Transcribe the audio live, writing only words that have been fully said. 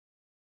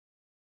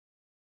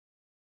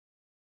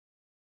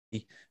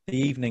the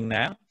evening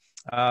now.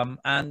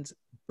 And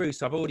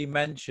Bruce, I've already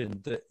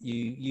mentioned that you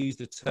used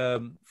the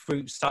term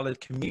fruit salad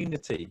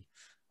community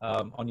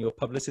on your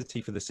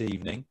publicity for this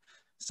evening.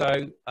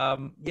 So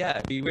yeah,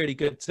 it'd be really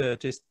good to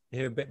just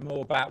hear a bit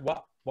more about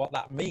what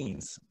that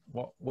means.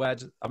 What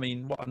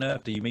on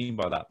earth do you mean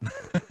by that?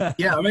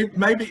 Yeah, I mean,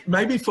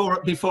 maybe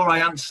before I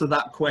answer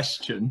that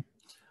question,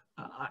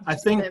 I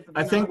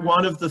think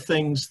one of the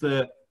things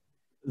that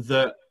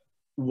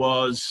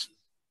was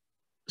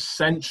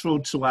central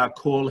to our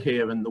call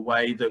here and the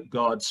way that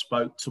God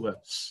spoke to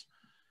us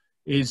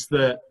is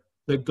that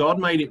God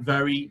made it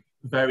very,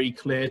 very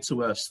clear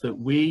to us that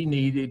we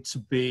needed to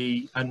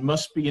be and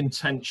must be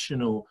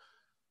intentional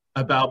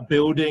about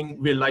building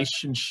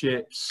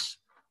relationships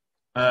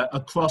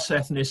across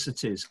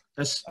ethnicities,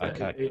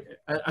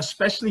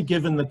 especially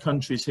given the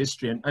country's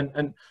history.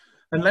 And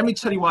let me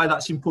tell you why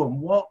that's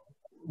important.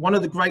 One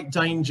of the great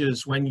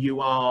dangers when you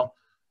are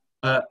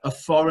a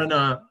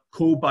foreigner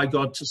called by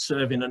God to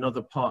serve in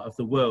another part of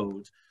the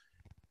world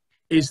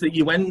is that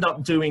you end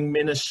up doing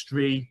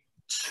ministry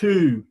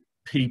to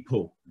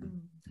people,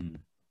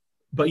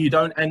 but you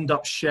don't end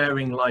up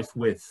sharing life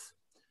with.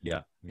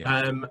 Yeah.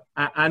 And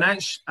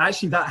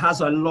actually that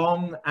has a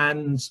long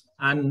and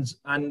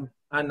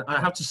I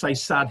have to say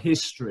sad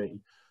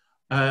history.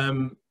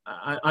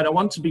 I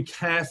want to be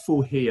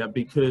careful here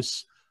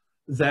because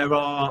there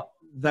are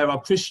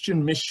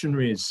Christian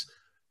missionaries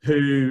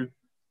who,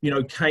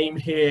 came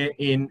here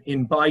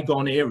in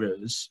bygone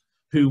eras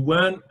who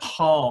weren't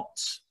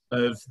part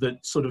of the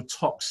sort of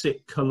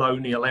toxic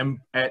colonial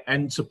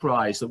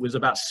enterprise that was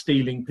about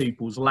stealing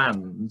people's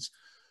lands,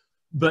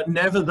 but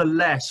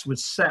nevertheless would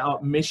set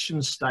up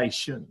mission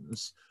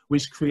stations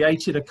which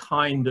created a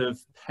kind of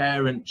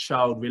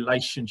parent-child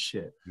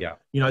relationship. Yeah.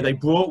 They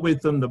brought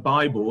with them the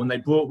Bible and they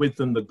brought with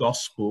them the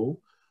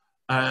gospel,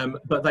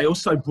 but they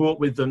also brought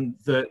with them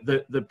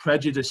the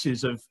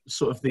prejudices of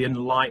sort of the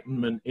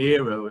Enlightenment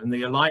era. And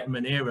the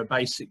Enlightenment era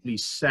basically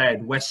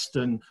said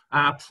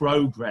our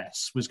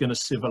progress was going to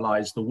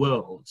civilize the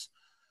world.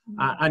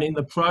 And in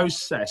the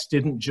process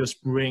didn't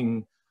just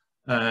bring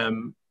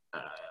the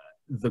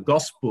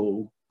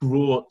gospel,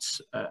 brought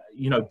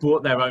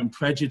their own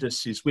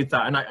prejudices with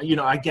that. And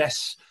I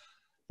guess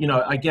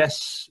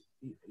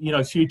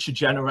future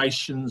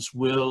generations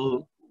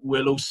will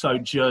also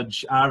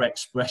judge our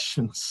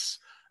expressions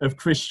of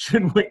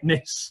Christian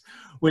witness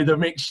with a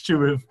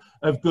mixture of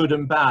good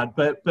and bad.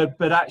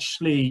 But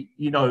actually,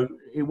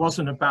 it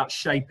wasn't about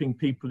shaping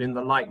people in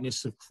the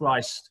likeness of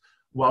Christ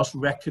whilst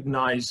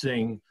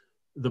recognizing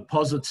the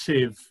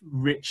positive,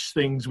 rich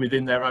things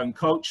within their own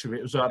culture.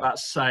 It was about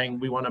saying,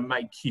 we want to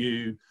make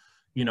you,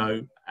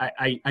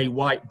 a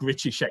white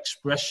British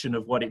expression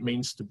of what it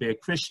means to be a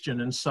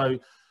Christian. And so,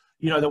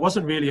 there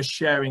wasn't really a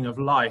sharing of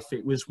life.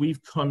 It was,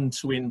 we've come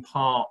to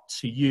impart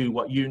to you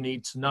what you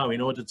need to know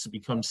in order to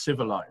become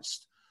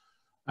civilized.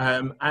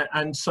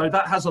 And so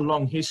that has a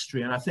long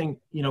history. And I think,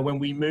 when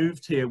we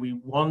moved here, we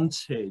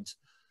wanted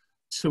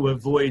to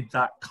avoid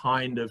that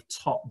kind of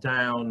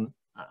top-down,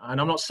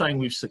 and I'm not saying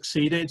we've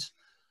succeeded,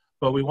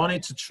 but we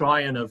wanted to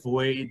try and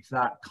avoid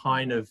that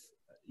kind of,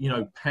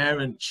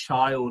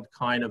 parent-child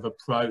kind of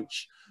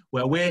approach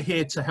where we're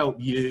here to help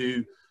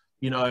you.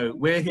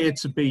 We're here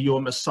to be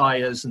your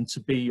messiahs and to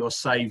be your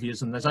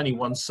saviors. And there's only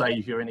one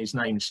savior and his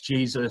name's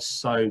Jesus.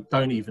 So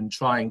don't even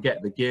try and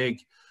get the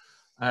gig.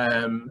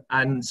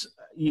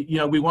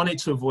 We wanted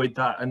to avoid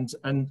that.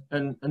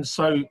 And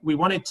so we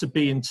wanted to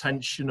be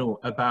intentional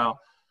about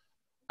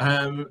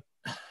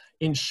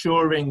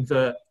ensuring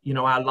that,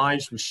 our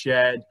lives were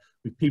shared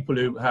with people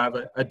who have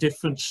a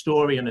different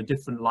story and a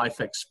different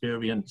life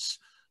experience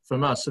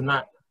from us. And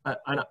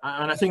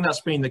I think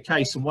that's been the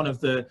case. And one of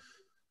the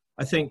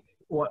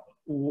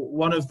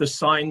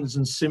signs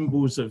and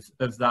symbols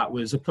of that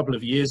was a couple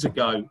of years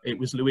ago. It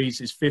was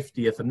Louise's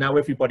 50th, and now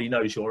everybody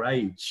knows your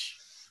age.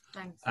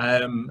 Thanks.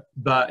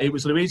 But it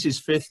was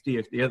Louise's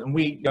 50th, and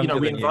we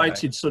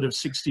invited sort of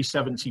 60,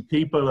 70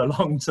 people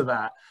along to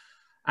that,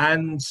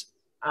 and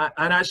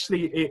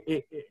actually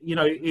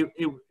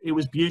it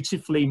was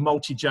beautifully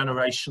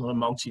multi-generational and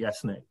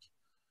multi-ethnic.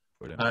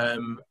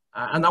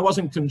 And that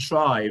wasn't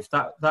contrived.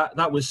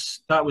 That was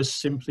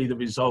simply the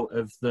result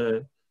of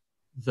the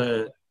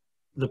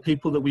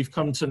people that we've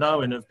come to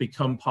know and have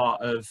become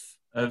part of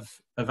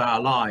our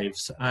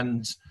lives.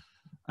 And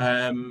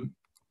I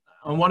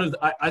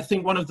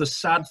think one of the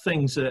sad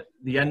things at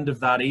the end of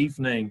that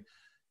evening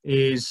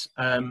is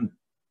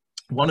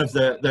one of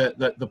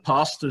the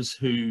pastors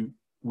who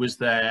was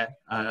there.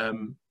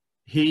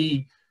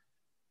 He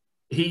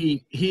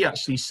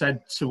actually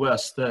said to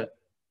us that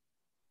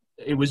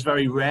it was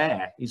very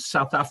rare. He's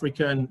South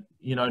African,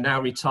 now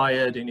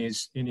retired in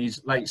his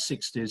late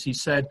 60s. He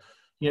said,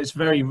 it's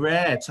very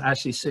rare to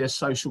actually see a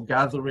social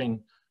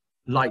gathering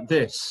like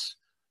this.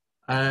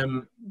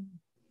 And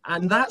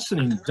that's an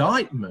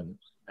indictment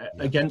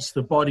against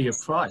the body of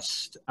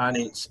Christ and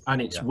its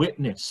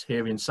witness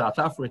here in South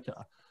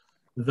Africa,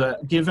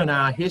 that given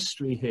our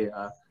history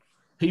here,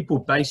 people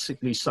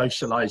basically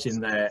socialize in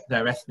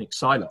their ethnic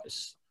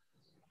silos.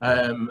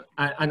 And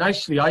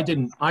actually, I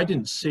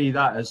didn't see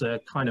that as a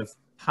kind of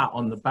pat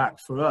on the back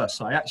for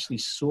us. I actually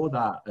saw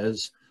that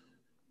as,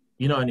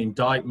 you know, an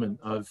indictment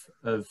of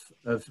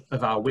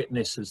our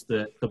witness as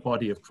the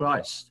body of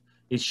Christ.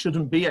 It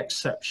shouldn't be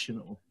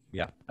exceptional.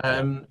 Yeah.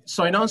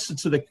 So in answer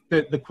to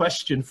the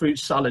question, fruit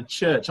salad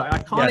church, I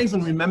can't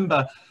even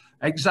remember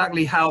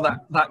exactly how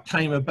that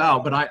came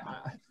about, but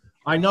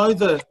I know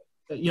that,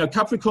 you know,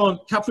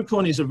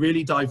 Capricorn is a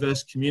really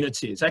diverse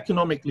community. It's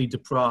economically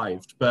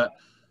deprived, but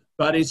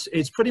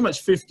it's pretty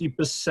much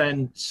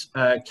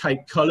 50%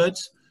 Cape coloured,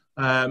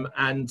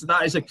 and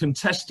that is a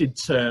contested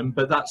term.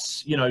 But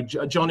that's, you know,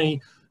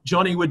 Johnny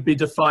would be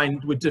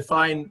defined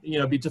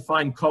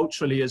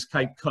culturally as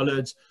Cape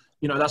coloured.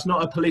 You know, that's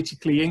not a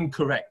politically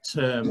incorrect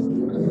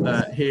term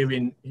here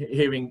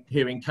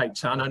in Cape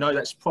Town. I know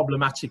that's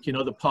problematic in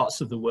other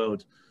parts of the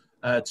world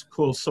to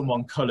call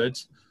someone coloured.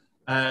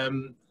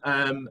 And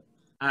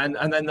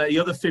then the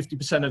other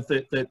 50% of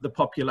the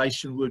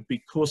population would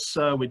be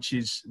Xhosa, which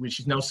is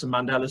Nelson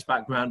Mandela's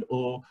background,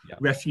 or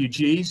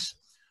refugees,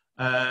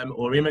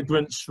 or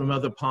immigrants from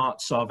other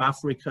parts of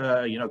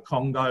Africa, you know,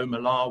 Congo,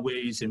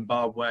 Malawi,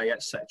 Zimbabwe,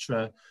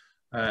 etc.,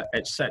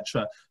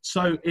 etc.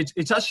 So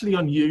it's actually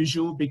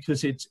unusual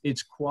because it's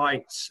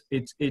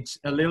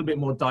a little bit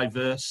more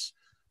diverse.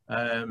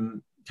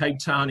 Cape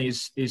Town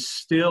is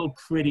still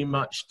pretty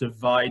much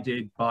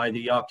divided by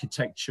the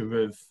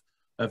architecture of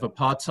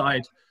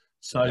apartheid.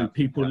 So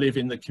people live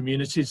in the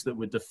communities that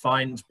were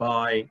defined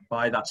by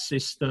that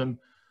system.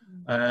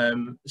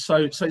 So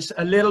it's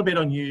a little bit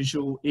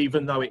unusual,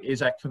 even though it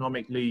is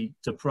economically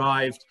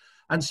deprived.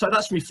 And so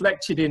that's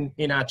reflected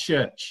in our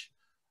church.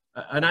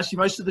 And actually,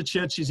 most of the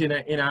churches in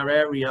our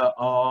area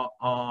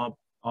are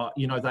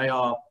you know,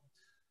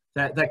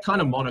 they're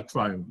kind of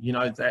monochrome. You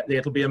know,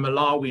 it'll be a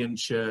Malawian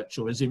church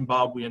or a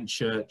Zimbabwean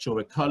church or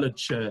a coloured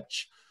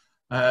church.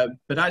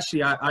 But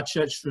actually, our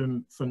church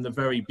from the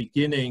very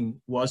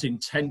beginning was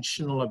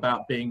intentional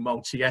about being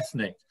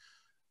multi-ethnic.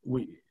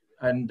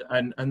 And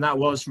that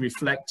was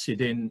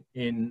reflected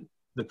in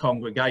the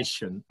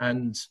congregation.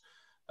 And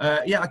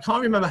yeah, I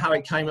can't remember how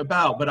it came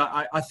about, but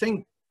I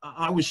think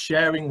I was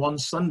sharing one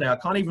Sunday. I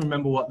can't even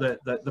remember what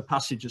the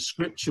passage of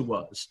scripture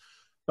was,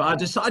 but I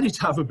decided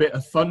to have a bit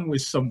of fun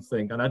with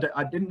something. And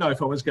I didn't know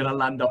if I was going to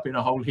land up in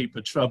a whole heap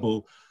of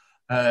trouble.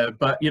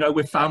 But, you know,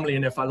 we're family,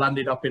 and if I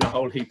landed up in a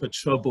whole heap of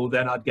trouble,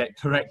 then I'd get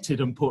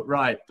corrected and put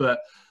right. But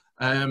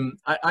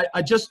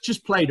I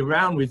just played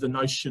around with the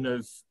notion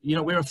of, you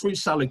know, we're a fruit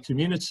salad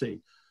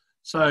community.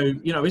 So,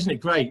 you know, isn't it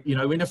great? You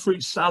know, in a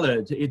fruit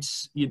salad,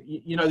 it's,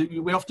 you know,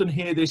 we often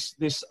hear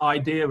this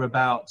idea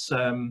about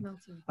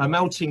a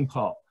melting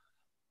pot.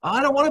 I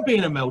don't want to be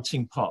in a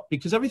melting pot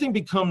because everything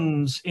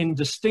becomes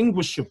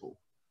indistinguishable.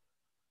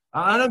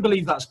 I don't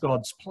believe that's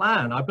God's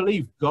plan. I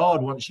believe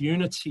God wants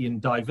unity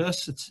and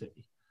diversity.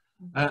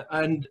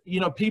 And, you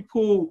know,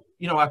 people,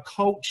 you know, our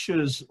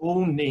cultures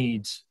all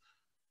need,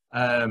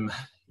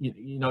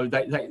 you know,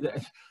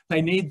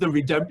 they need the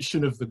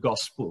redemption of the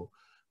gospel.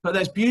 But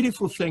there's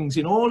beautiful things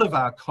in all of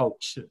our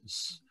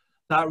cultures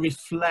that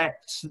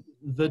reflect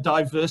the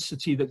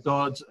diversity that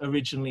God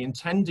originally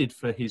intended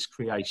for his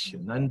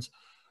creation. And,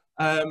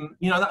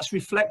 you know, that's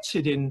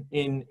reflected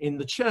in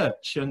the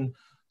church. And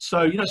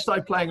so, you know,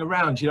 started playing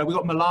around. You know, we've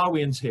got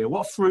Malawians here.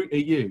 What fruit are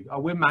you? Oh,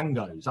 we're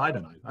mangoes. I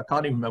don't know. I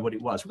can't even remember what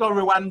it was. We've got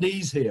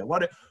Rwandese here.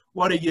 What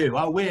are you?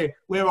 Oh,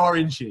 we're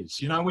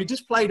oranges. You know, and we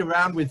just played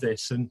around with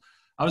this. And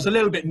I was a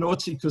little bit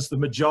naughty because the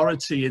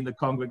majority in the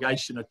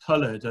congregation are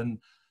coloured. And,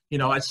 you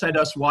know, I said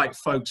us white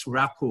folks were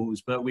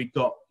apples, but we've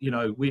got, you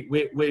know,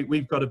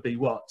 we've got to be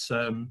what?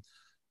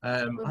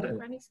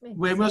 Granny Smith.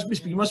 We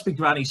must be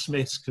Granny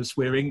Smiths because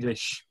we're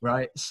English,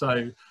 right?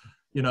 So,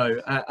 you know,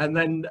 and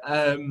then,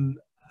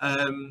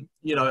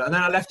 you know, and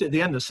then I left it at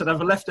the end. I said,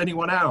 have I left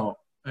anyone out?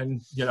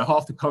 And, you know,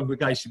 half the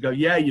congregation go,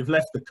 yeah, you've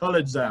left the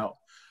coloureds out,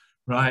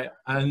 right?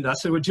 And I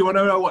said, well, do you want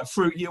to know what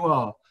fruit you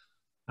are?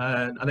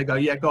 And they go,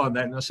 yeah, go on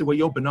then. And I said, well,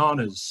 you're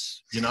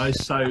bananas, you know,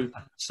 so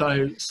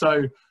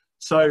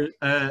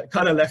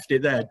kind of left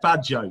it there.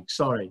 Bad joke,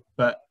 sorry.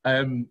 But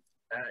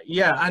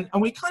yeah,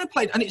 and we kind of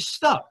played, and it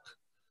stuck.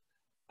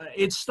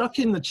 It's stuck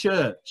in the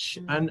church.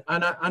 And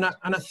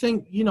I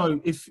think, you know,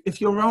 if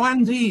you're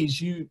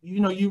Rwandese, you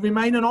know, you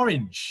remain an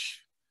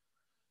orange.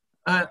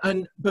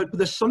 But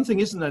there's something,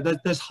 isn't there?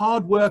 There's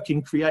hard work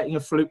in creating a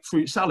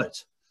fruit salad.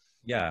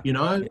 Yeah. You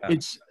know, yeah.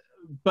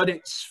 But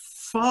it's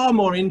far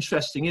more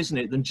interesting, isn't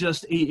it, than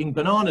just eating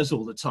bananas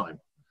all the time.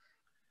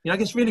 You know, it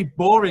gets really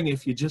boring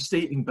if you're just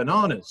eating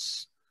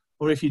bananas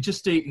or if you're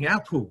just eating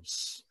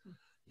apples,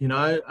 you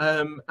know,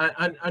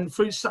 and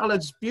fruit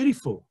salad's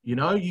beautiful, you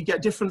know, you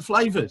get different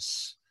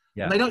flavors.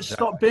 Yeah, and they don't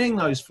stop being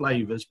those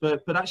flavors,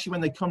 but actually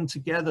when they come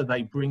together,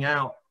 they bring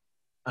out,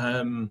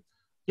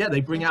 yeah,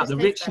 they bring out the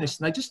richness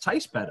and they just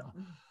taste better.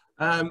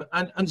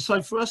 And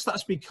so for us,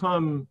 that's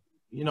become,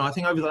 you know, I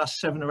think over the last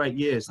 7 or 8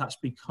 years, that's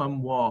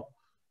become what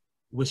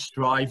we're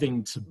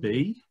striving to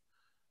be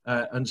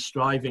and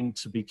striving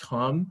to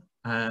become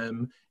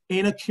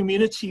in a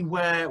community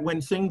where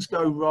when things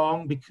go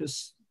wrong,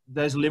 because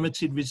there's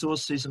limited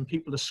resources and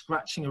people are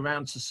scratching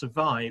around to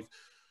survive,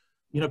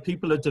 you know,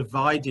 people are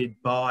divided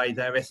by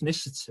their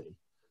ethnicity.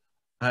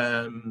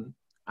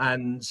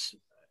 And,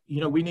 you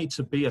know, we need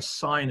to be a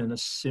sign and a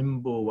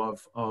symbol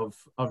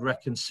of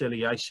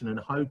reconciliation and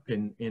hope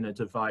in a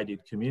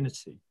divided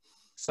community.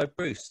 So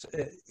Bruce,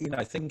 you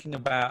know, thinking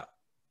about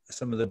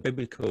some of the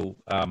biblical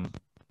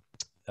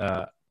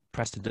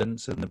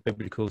precedents and the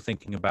biblical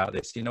thinking about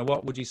this, you know,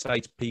 what would you say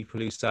to people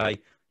who say,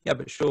 yeah,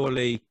 but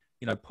surely,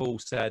 you know, Paul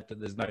said that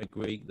there's no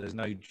Greek, there's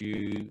no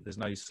Jew, there's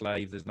no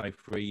slave, there's no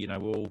free, you know,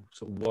 we're all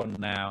sort of one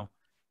now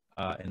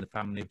in the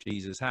family of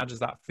Jesus. How does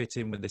that fit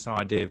in with this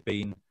idea of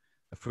being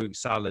a fruit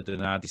salad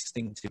and our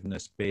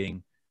distinctiveness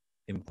being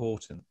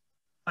important?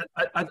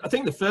 I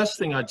think the first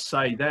thing I'd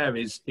say there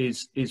is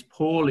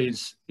Paul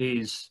is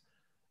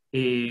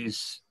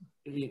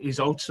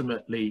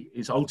ultimately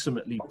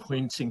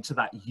pointing to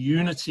that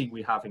unity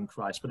we have in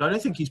Christ, but I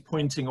don't think he's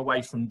pointing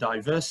away from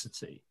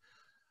diversity.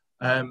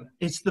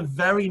 It's the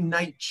very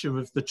nature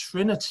of the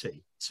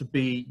Trinity to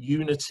be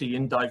unity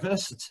in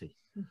diversity,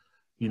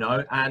 you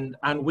know, and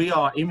we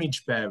are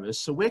image bearers,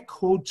 so we're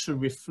called to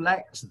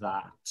reflect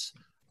that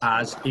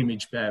as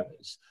image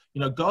bearers. You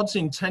know, God's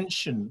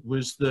intention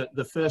was that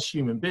the first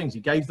human beings,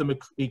 he gave them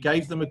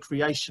a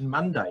creation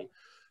mandate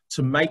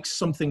to make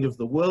something of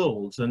the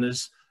world, and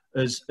as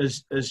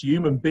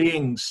human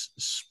beings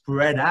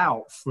spread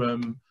out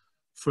from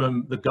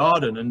the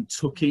garden and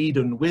took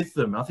Eden with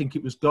them, I think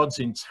it was God's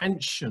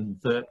intention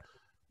that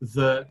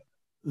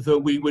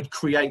we would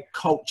create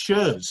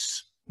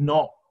cultures,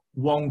 not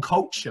one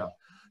culture.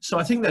 So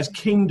I think there's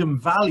kingdom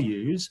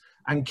values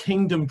and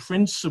kingdom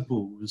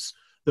principles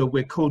that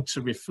we're called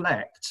to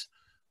reflect,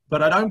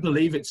 but I don't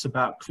believe it's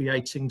about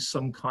creating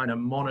some kind of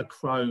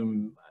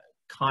monochrome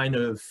kind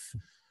of,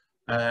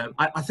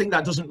 I think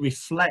that doesn't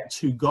reflect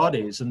who God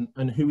is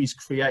and who he's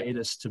created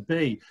us to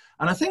be.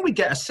 And I think we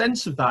get a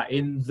sense of that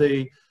in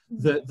the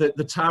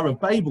Tower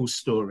of Babel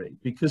story,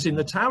 because in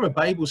the Tower of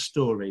Babel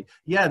story,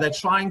 yeah, they're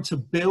trying to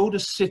build a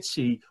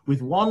city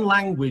with one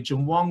language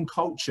and one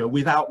culture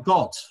without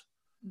God.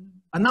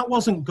 And that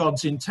wasn't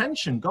God's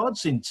intention.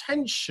 God's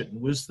intention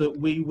was that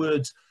we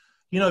would,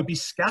 you know, be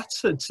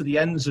scattered to the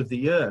ends of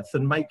the earth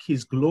and make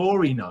his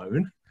glory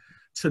known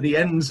to the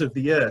ends of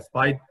the earth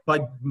by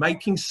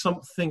making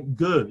something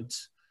good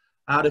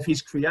out of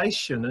his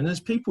creation. And as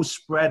people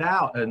spread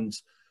out and,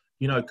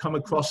 you know, come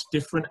across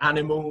different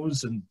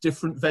animals and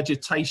different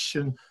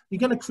vegetation, you're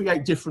going to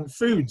create different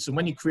foods. And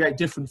when you create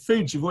different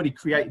foods, you've already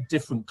created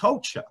different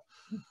culture.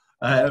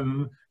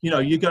 You know,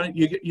 you're going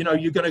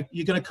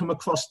to come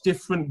across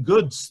different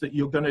goods that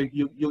you're going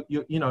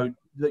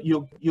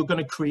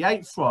to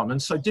create from.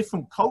 And so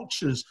different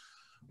cultures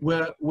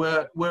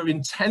were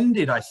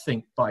intended, I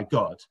think, by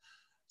God.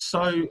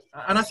 So,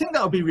 and I think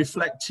that will be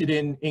reflected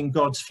in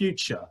God's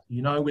future.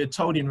 You know, we're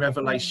told in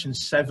Revelation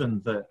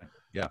 7 that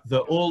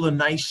all the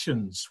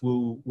nations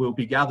will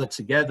be gathered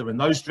together, and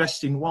those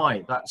dressed in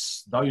white,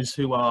 that's those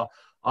who are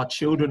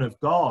children of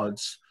God,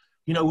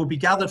 you know, will be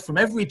gathered from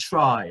every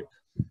tribe,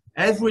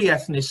 every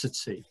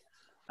ethnicity,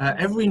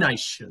 every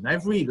nation,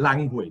 every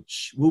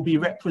language will be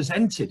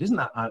represented. Isn't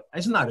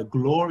that a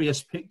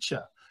glorious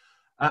picture?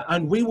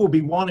 And we will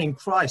be one in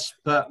Christ,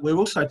 but we're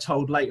also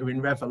told later in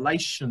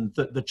Revelation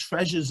that the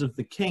treasures of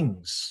the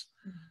kings,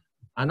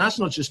 and that's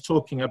not just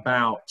talking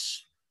about,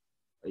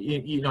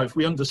 you know, if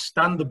we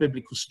understand the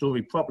biblical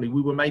story properly,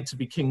 we were made to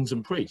be kings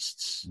and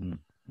priests.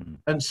 Mm-hmm.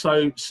 And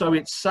so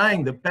it's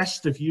saying the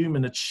best of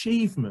human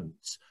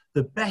achievement,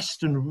 the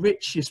best and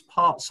richest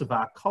parts of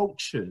our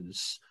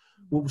cultures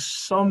will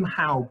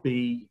somehow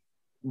be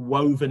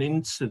woven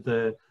into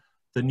the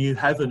new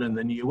heaven and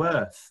the new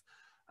earth.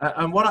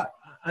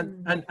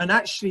 And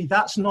actually,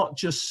 that's not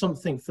just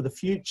something for the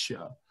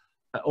future,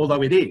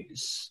 although it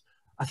is.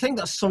 I think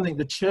that's something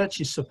the church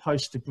is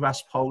supposed to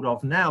grasp hold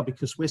of now,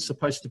 because we're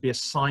supposed to be a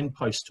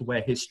signpost to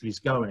where history is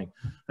going.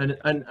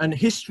 And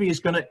history is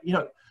going to, you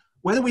know,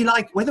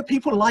 whether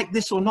people like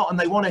this or not, and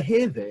they want to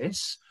hear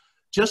this,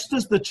 just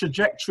as the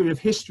trajectory of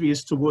history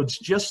is towards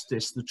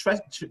justice, the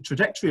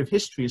trajectory of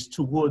history is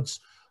towards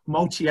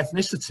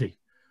multi-ethnicity.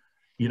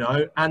 You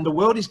know, and the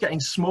world is getting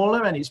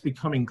smaller and it's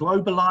becoming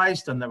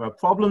globalized, and there are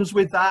problems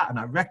with that. And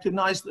I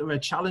recognize that there are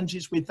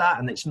challenges with that,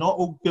 and it's not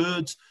all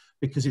good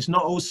because it's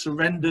not all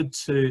surrendered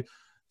to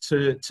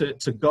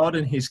God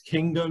and his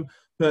kingdom.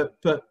 But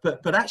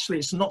actually,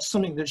 it's not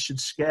something that should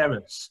scare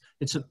us.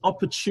 It's an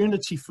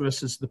opportunity for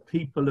us as the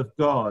people of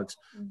God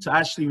to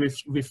actually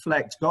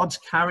reflect God's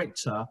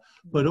character,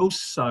 but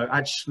also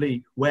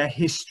actually where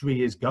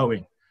history is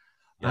going.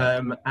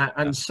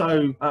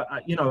 So,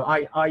 you know,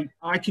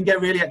 I can get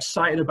really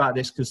excited about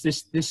this, because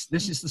this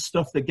is the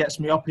stuff that gets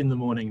me up in the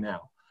morning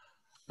now.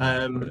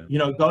 You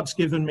know, God's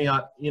given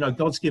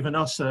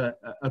us a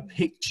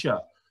picture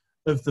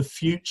of the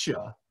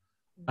future,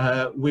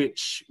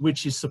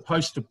 which is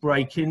supposed to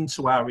break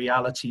into our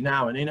reality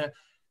now. And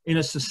in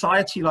a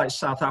society like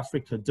South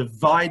Africa,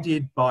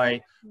 divided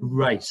by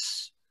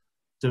race,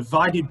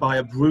 divided by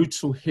a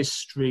brutal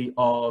history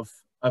of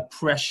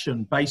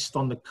oppression based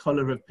on the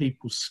color of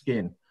people's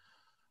skin,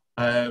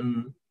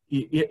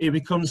 it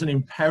becomes an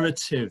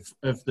imperative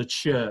of the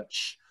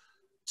church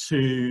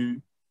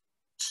to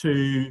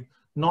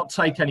not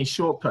take any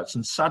shortcuts.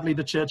 And sadly,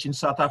 the church in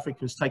South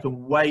Africa has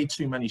taken way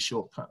too many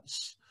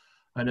shortcuts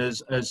and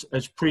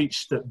has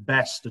preached at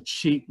best a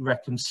cheap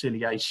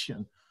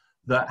reconciliation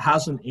that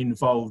hasn't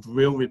involved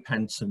real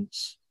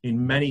repentance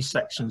in many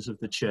sections of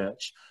the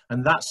church.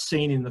 And that's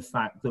seen in the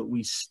fact that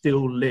we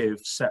still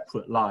live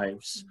separate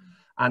lives.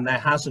 And there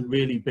hasn't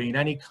really been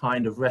any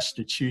kind of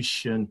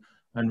restitution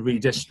and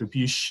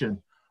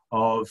redistribution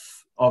of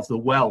the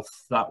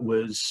wealth that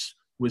was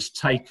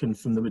taken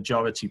from the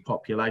majority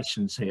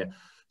populations here.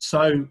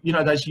 So, you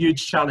know, there's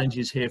huge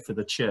challenges here for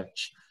the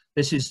church.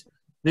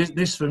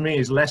 This for me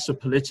is less a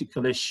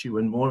political issue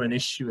and more an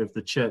issue of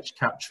the church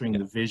capturing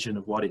the vision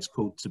of what it's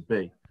called to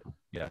be.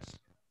 Yes,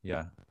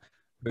 yeah.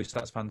 Bruce,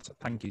 that's fantastic.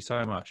 Thank you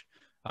so much.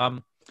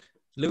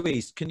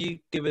 Louise, can you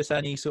give us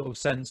any sort of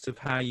sense of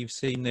how you've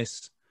seen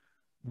this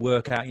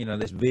work out, you know,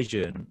 this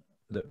vision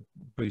that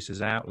Bruce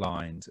has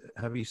outlined?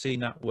 Have you seen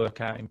that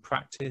work out in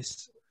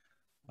practice?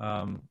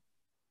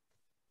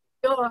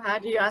 Sure, how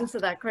do you answer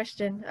that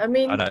question? I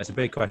mean, I know it's a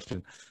big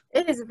question.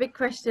 It is a big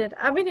question.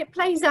 I mean, it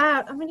plays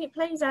out. I mean, it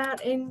plays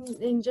out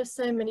in just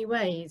so many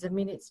ways. I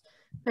mean, it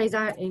plays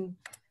out in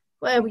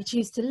where we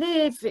choose to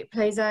live. It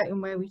plays out in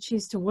where we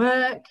choose to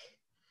work,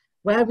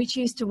 where we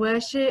choose to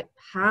worship,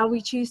 how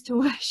we choose to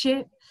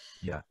worship.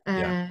 Yeah.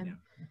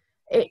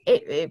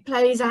 It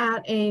plays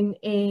out in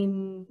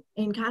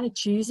kind of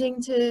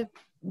choosing to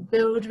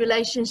build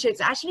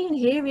relationships. Actually, in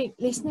hearing,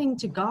 listening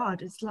to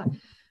God. It's like,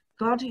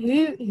 God,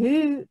 who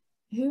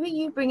are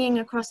you bringing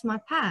across my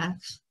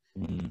path?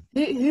 Who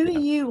are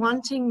you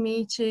wanting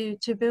me to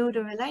build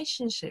a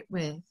relationship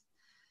with?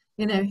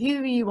 You know,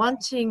 who are you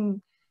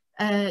wanting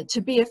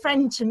to be a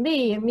friend to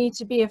me and me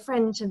to be a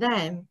friend to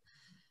them?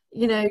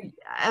 You know,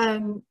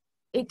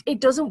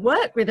 it doesn't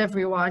work with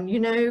everyone, you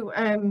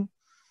know.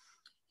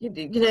 You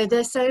know,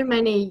 there's so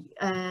many,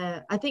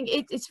 I think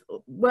it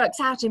works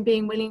out in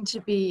being willing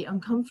to be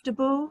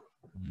uncomfortable,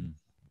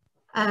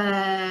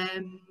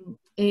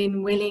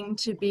 in willing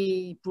to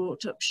be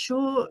brought up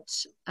short.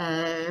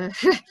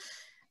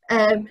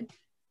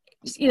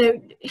 You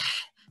know,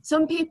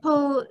 some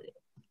people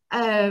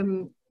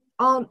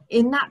aren't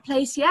in that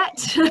place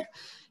yet,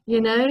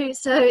 you know,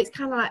 so it's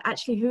kind of like,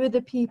 actually, who are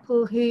the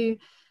people who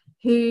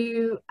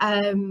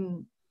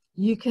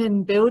you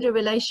can build a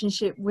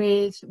relationship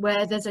with,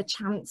 where there's a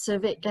chance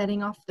of it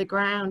getting off the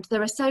ground.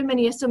 There are so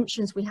many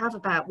assumptions we have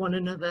about one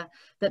another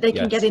that they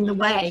can get in the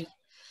way.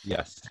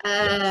 Yes.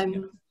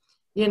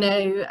 You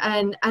know,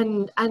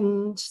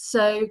 and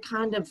so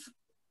kind of,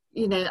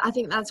 you know, I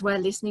think that's where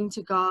listening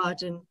to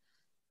God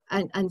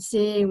and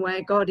seeing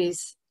where God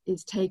is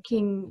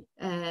taking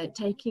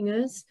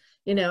us.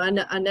 You know,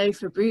 I know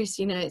for Bruce,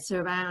 you know, it's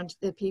around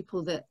the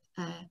people that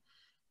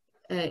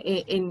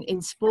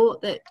in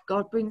sport that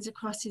God brings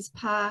across his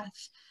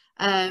path.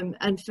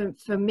 And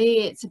for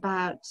me, it's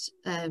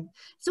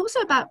also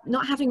about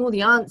not having all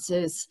the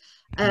answers.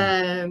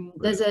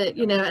 There's a,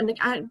 you know, and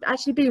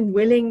actually being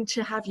willing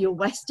to have your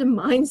Western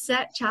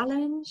mindset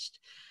challenged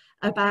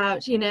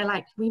about, you know,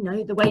 like, we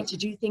know the way to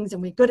do things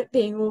and we're good at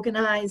being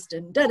organized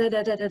and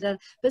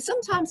but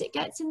sometimes it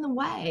gets in the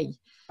way.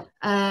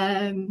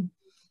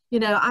 You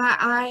know,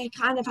 I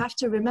kind of have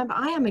to remember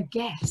I am a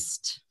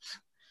guest.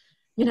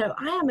 You know,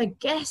 I am a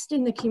guest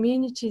in the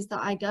communities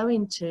that I go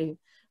into,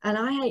 and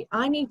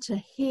I need to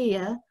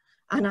hear,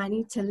 and I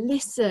need to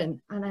listen,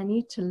 and I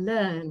need to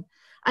learn.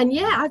 And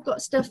yeah, I've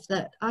got stuff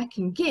that I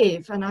can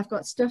give, and I've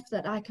got stuff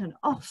that I can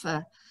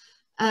offer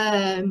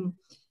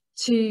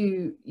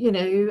to, you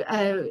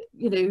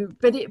know,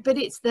 but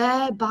it's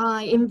there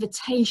by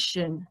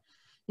invitation.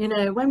 You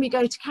know, when we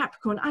go to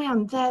Capricorn, I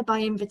am there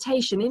by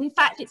invitation. And in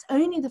fact, it's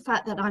only the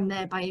fact that I'm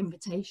there by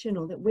invitation,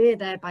 or that we're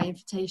there by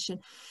invitation,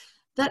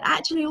 that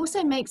actually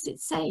also makes it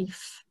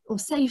safe or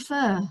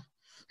safer.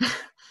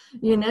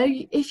 You know,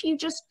 if you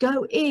just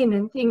go in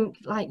and think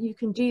like you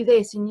can do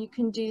this and you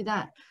can do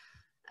that,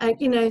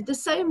 you know,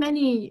 there's so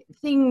many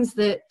things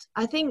that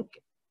I think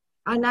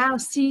I now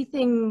see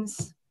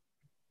things.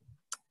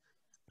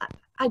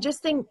 I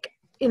just think,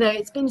 you know,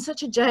 it's been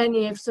such a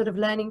journey of sort of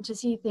learning to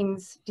see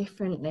things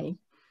differently,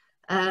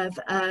 of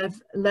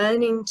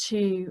learning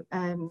to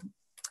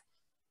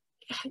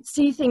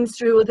see things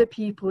through other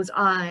people's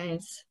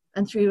eyes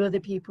and through other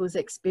people's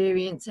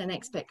experience and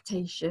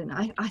expectation.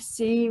 I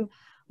see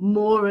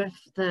more of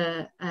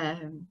the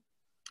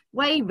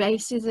way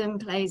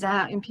racism plays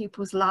out in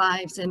people's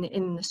lives and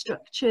in the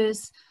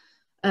structures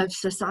of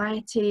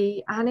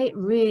society, and it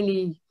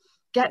really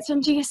gets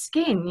under your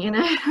skin, you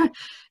know.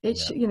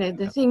 You know,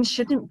 the things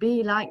shouldn't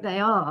be like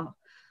they are.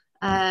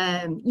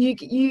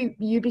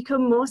 You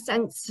become more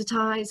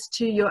sensitized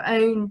to your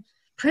own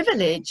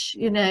privilege,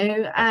 you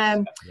know,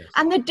 and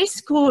the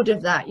discord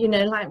of that, you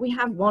know, like we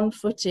have one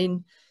foot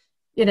in,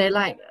 you know,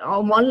 like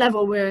on one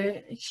level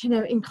we're, you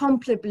know,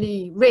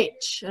 incomparably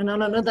rich, and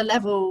on another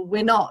level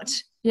we're not,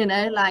 you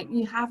know, like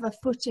you have a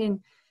foot in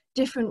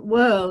different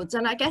worlds.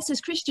 And I guess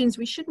as Christians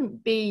we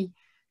shouldn't be,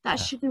 that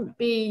shouldn't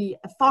be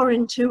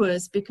foreign to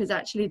us, because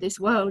actually this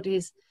world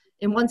is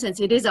in one sense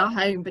it is our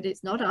home, but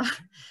it's not our,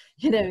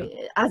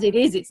 as it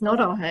is, it's not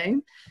our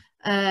home.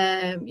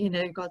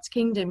 God's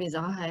kingdom is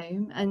our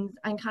home, and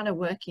kind of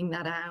working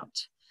that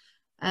out.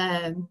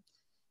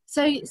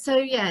 So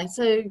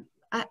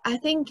I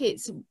think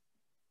it's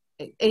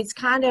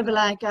kind of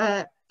like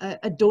a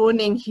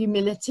dawning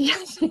humility,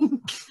 I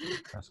think.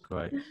 That's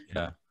great.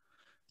 Yeah.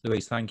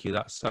 Louise, thank you.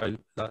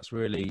 That's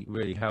really,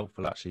 really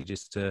helpful, actually,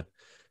 just to,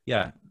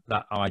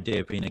 that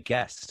idea of being a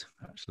guest,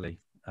 actually,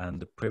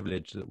 and the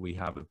privilege that we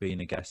have of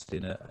being a guest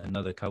in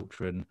another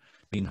culture, and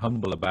being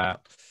humble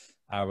about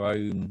our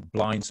own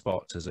blind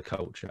spots as a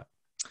culture.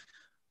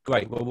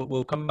 Great. Well,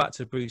 we'll come back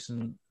to Bruce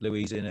and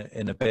Louise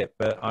in a bit,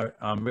 but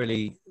I'm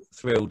really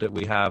thrilled that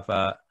we have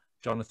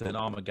Jonathan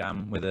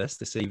Armogam with us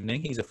this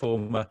evening. He's a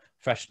former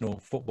professional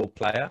football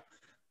player.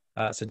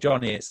 So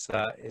Johnny, it's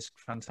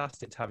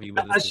fantastic to have you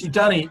with us.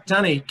 Actually,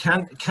 Danny,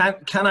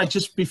 can I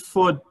just,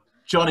 before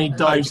Johnny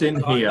dives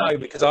in here? No,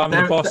 because I'm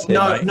the boss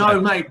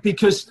here, mate,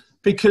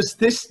 because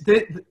this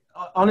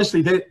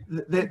honestly,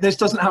 this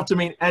doesn't have to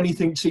mean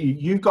anything to you.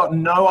 You've got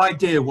no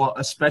idea what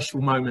a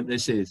special moment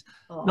this is.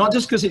 Oh. Not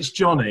just because it's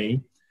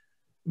Johnny,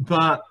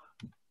 but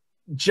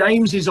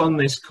James is on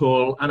this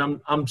call, and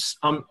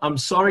I'm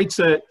sorry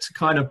to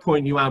kind of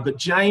point you out, but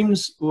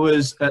James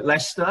was at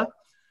Leicester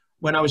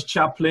when I was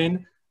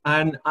chaplain,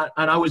 and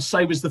I would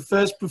say was the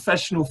first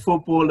professional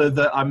footballer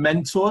that I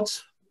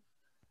mentored.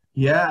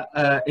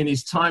 In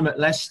his time at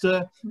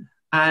Leicester,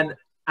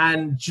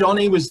 and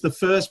Johnny was the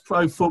first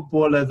pro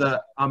footballer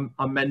that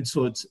I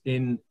mentored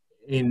in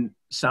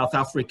South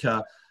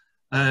Africa.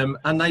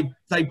 And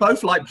they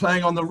both like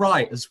playing on the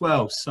right as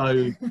well.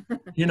 So,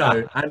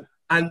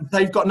 and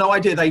they've got no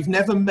idea. They've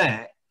never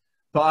met,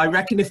 but I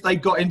reckon if they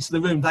got into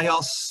the room, they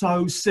are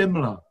so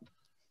similar,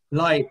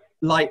 like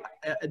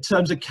in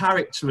terms of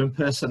character and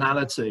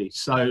personality.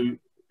 So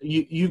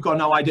you've got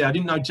no idea. I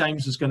didn't know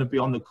James was going to be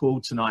on the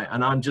call tonight.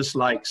 And I'm just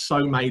like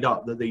so made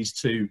up that these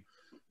two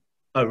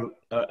are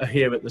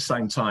here at the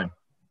same time.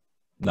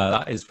 No,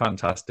 that is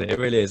fantastic. It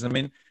really is. I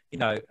mean,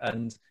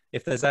 and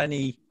if there's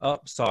any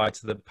upside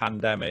to the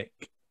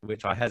pandemic,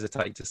 which I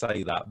hesitate to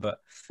say that, but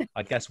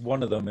I guess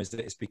one of them is that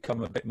it's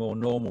become a bit more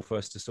normal for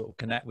us to sort of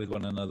connect with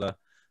one another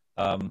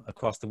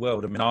across the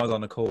world. I mean, I was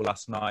on a call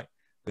last night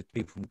with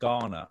people from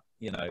Ghana,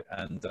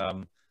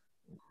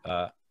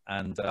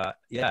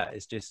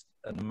 it's just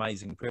an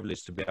amazing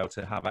privilege to be able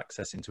to have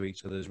access into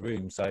each other's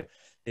rooms. So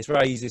it's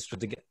very easy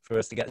for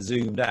us to get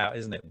zoomed out,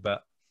 isn't it?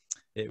 But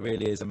it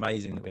really is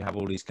amazing that we have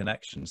all these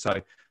connections.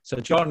 So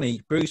Johnny,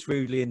 Bruce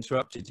rudely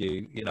interrupted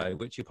you,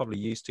 which you're probably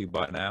used to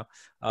by now.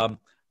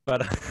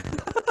 But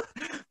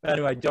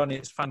anyway, Johnny,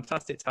 it's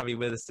fantastic to have you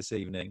with us this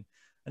evening.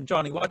 And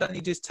Johnny, why don't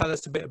you just tell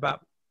us a bit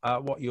about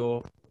about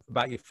your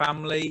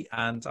family?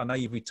 And I know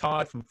you've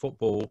retired from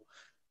football,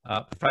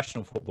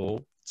 professional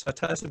football. So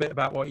tell us a bit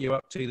about what you're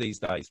up to these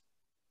days.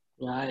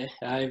 Hi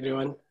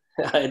everyone.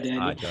 Hi, Danny.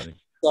 Hi, Johnny.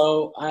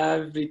 So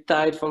I've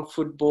retired from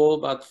football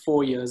about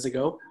 4 years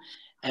ago,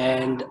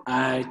 and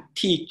I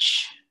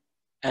teach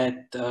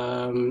at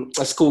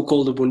a school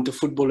called the Ubuntu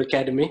Football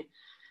Academy.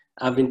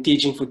 I've been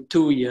teaching for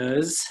 2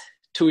 years.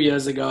 2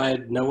 years ago, I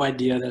had no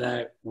idea that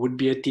I would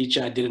be a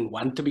teacher. I didn't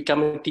want to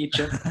become a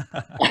teacher.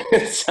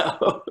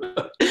 So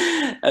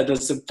it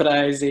was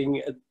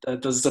surprising.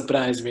 It was a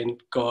surprise when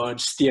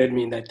God steered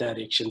me in that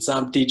direction. So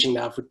I'm teaching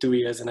now for 2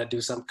 years, and I do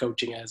some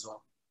coaching as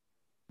well.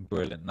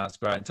 Brilliant. That's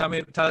great. Tell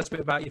us a bit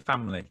about your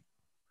family.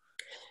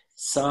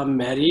 So I'm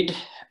married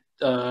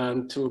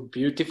to a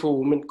beautiful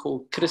woman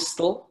called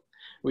Crystal.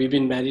 We've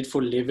been married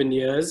for 11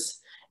 years.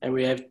 And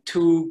we have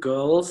 2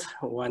 girls.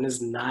 One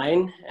is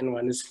 9 and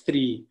one is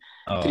 3.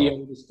 Oh.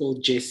 3-year-old is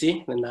called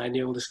Jessie. The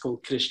 9-year-old is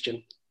called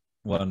Christian.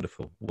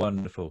 Wonderful,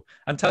 wonderful.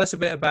 And tell us a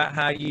bit about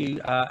how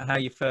you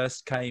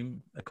first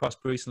came across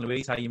Bruce and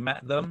Louise, how you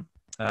met them,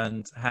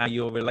 and how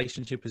your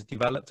relationship has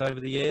developed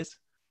over the years.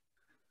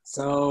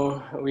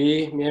 So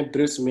me and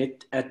Bruce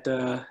met at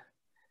a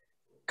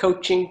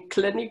coaching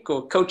clinic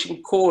or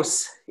coaching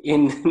course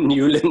in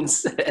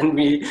Newlands, and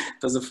it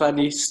was a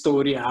funny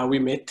story how we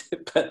met,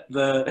 but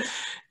the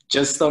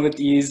gist of it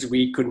is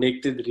we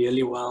connected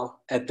really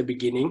well at the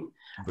beginning.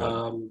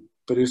 Right.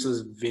 Bruce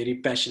was very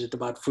passionate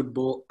about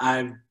football.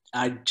 I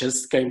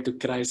just came to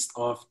Christ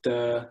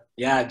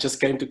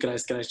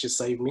Christ just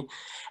saved me.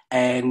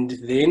 And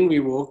then we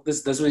walked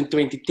this was in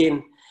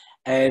 2010,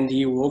 and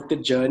he walked the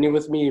journey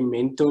with me. He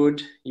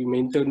mentored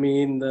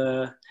me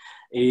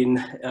in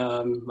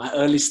my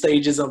early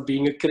stages of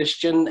being a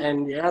Christian,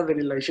 and the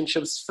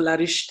relationships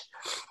flourished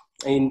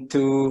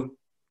into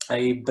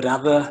a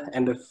brother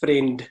and a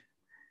friend.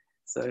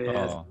 So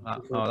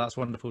that's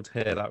wonderful to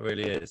hear. That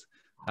really is.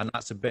 And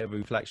that's a bit of a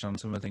reflection on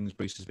some of the things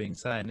Bruce has been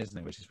saying, isn't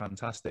it? Which is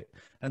fantastic.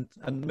 And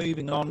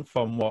moving on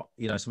from what,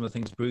 some of the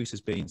things Bruce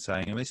has been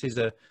saying, and this is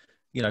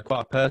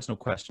quite a personal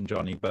question,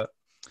 Johnny, but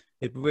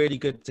it's really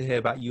good to hear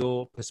about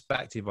your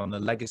perspective on the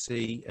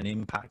legacy and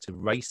impact of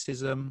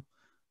racism,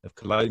 of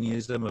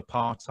colonialism,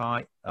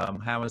 apartheid.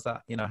 How has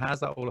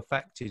that all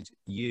affected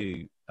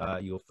you,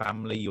 your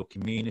family, your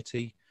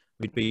community?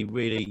 We'd be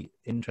really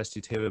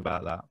interested to hear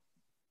about that.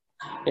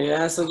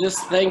 Yeah, so just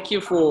thank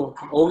you for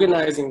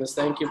organizing this.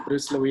 Thank you,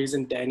 Bruce, Louise,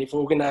 and Danny,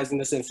 for organizing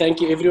this. And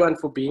thank you, everyone,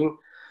 for being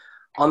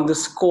on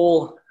this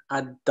call.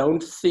 I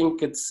don't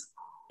think it's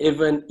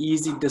ever an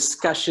easy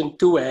discussion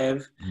to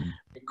have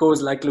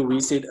because, like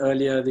Louise said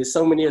earlier, there's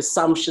so many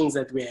assumptions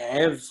that we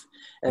have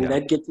and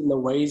that gets in the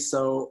way.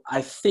 So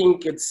I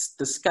think it's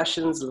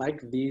discussions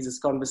like these, it's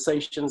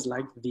conversations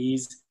like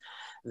these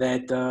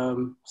that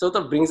sort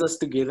of brings us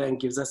together and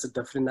gives us a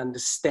different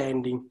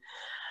understanding.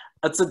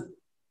 It's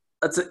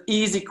an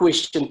easy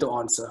question to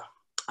answer.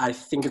 I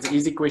think it's an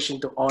easy question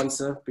to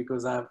answer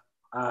because I've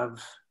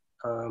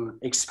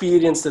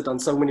experienced it on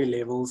so many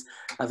levels.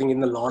 I think in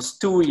the last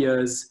 2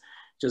 years,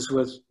 just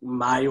with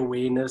my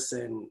awareness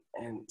and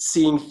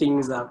seeing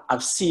things,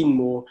 I've seen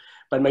more.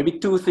 But maybe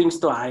 2 things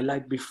to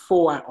highlight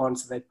before I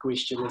answer that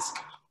question is,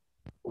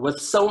 with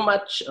so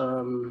much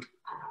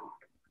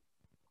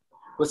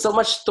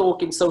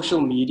talk in social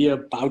media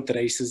about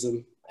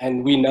racism,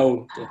 and we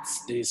know that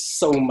there's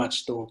so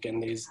much talk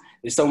and there's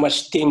so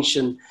much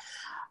tension.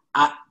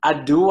 I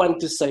do want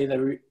to say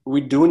that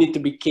we do need to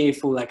be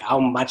careful, like how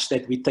much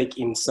that we take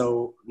in.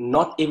 So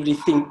not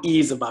everything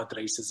is about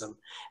racism.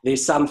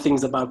 There's some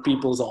things about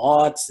people's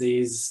hearts.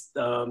 There's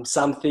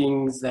some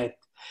things that,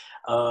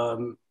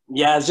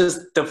 it's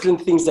just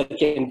different things that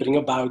can bring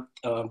about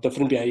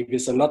different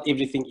behaviors. So not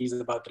everything is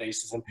about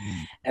racism.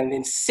 And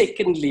then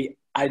secondly,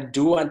 I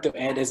do want to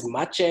add, as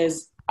much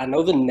as I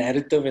know the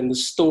narrative and the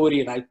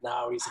story right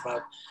now is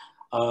about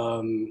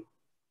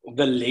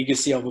the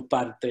legacy of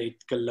apartheid,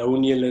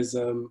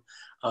 colonialism,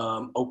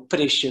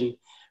 oppression.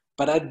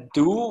 But I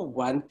do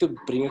want to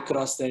bring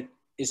across that,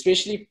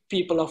 especially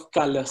people of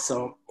color,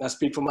 so I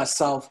speak for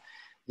myself,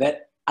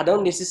 that I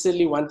don't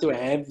necessarily want to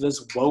have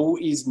this woe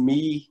is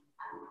me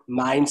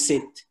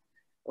mindset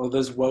or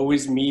this woe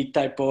is me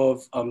type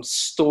of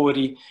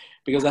story,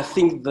 because I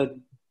think the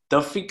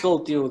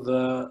difficulty or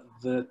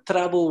the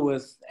trouble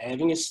with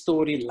having a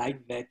story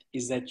like that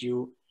is that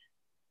you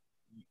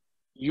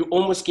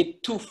almost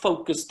get too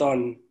focused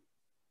on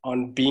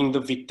being the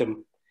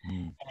victim.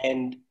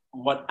 And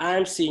what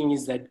I'm seeing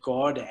is that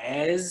God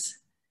is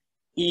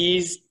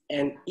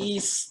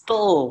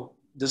still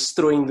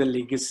destroying the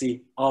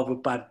legacy of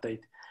apartheid.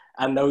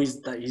 I know he's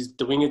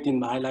doing it in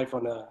my life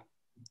on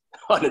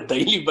a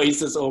daily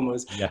basis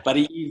almost, but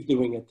he is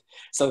doing it.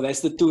 So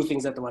that's the 2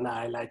 things that I want to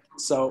highlight.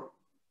 So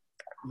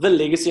the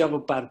legacy of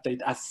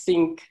apartheid, I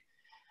think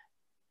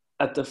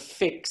it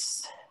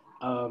affects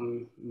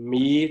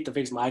me, it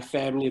affects my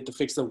family, it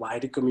affects the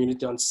wider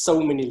community on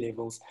so many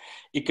levels.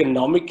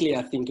 Economically,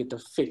 I think it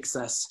affects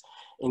us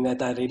in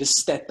that I read a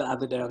stat the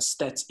other day on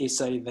Stats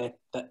SA that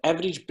the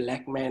average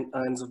black man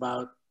earns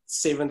about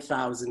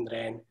 7,000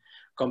 Rand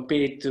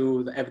compared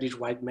to the average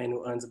white man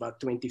who earns about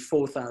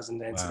 24,000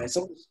 Rand. Wow. So that's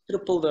almost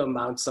triple the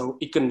amount. So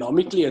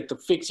economically, it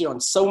affects you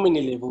on so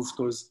many levels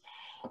because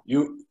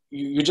you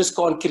just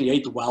can't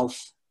create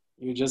wealth.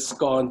 You just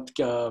can't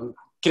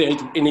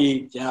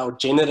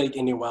generate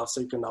any wealth.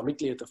 So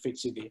economically, it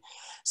affects you there.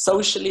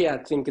 Socially, I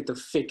think it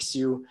affects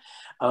you.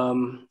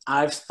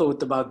 I've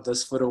thought about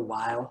this for a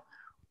while.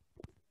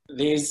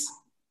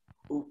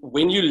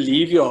 When you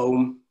leave your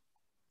home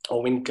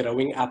or when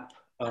growing up,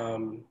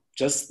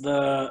 just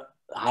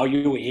how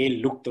your hair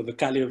looked or the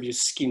color of your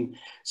skin.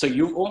 So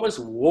you almost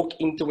walk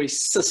into a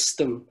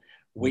system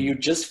where you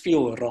just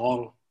feel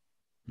wrong.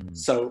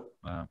 So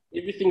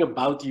everything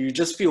about you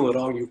just feel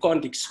wrong. You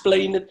can't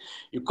explain it.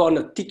 You can't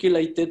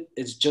articulate it.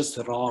 It's just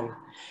wrong.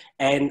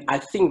 And I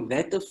think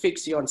that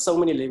affects you on so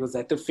many levels.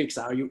 That affects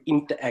how you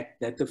interact.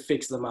 That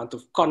affects the amount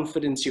of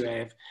confidence you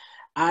have.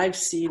 I've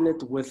seen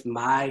it with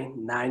my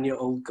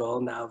 9-year-old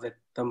girl now, that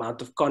the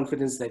amount of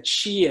confidence that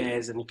she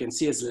has, and you can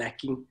see is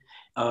lacking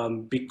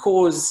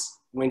because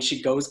when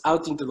she goes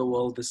out into the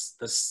world,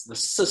 the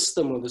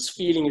system or this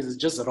feeling is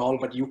just wrong,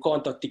 but you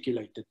can't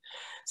articulate it.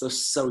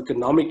 So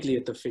economically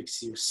it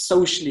affects you.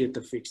 Socially it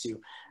affects you.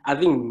 I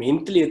think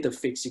mentally it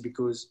affects you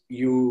because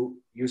you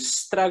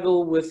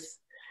struggle with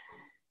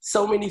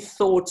so many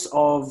thoughts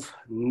of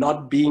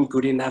not being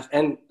good enough.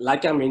 And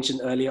like I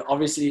mentioned earlier,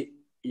 obviously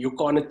you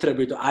can't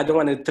attribute, I don't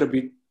want to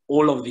attribute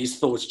all of these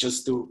thoughts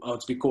just to,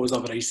 it's because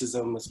of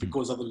racism, it's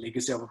because of the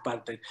legacy of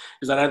apartheid.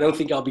 Because I don't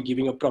think I'll be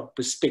giving a proper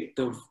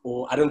perspective,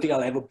 or I don't think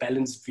I'll have a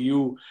balanced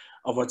view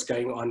of what's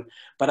going on.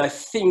 But I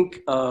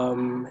think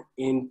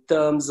in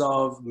terms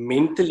of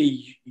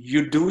mentally,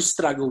 you do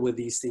struggle with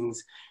these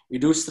things. You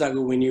do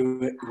struggle when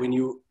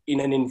you in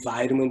an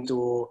environment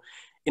or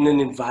in an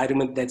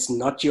environment that's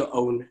not your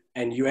own,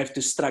 and you have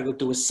to struggle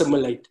to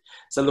assimilate.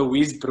 So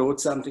Louise brought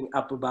something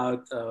up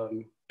about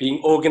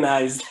being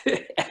organized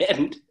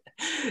and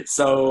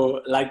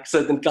so like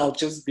certain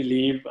cultures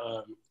believe,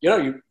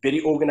 you're very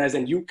organized,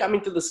 and you come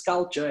into this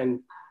culture and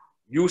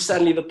you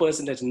suddenly the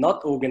person that's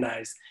not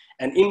organized.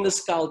 And in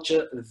this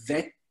culture,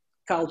 that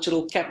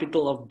cultural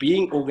capital of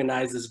being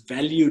organized is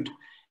valued.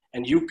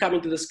 And you come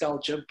into this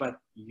culture, but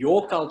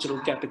your cultural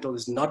capital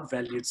is not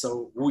valued.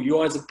 So who you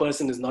are as a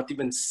person is not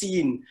even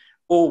seen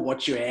or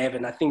what you have.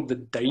 And I think the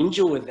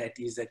danger with that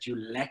is that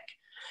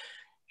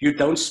you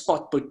don't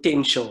spot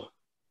potential.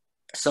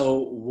 So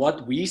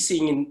what we're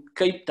seeing in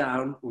Cape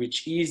Town,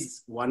 which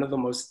is one of the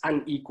most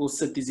unequal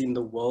cities in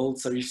the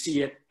world, so you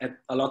see it at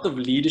a lot of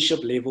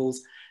leadership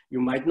levels, you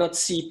might not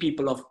see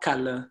people of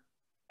color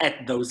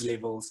at those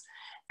levels.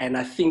 And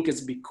I think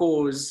it's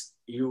because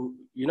your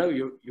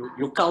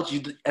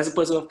culture, as a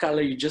person of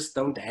color, you just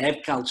don't have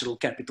cultural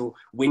capital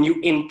when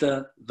you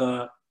enter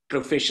the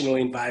professional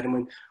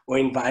environment or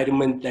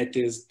environment that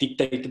is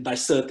dictated by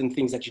certain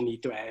things that you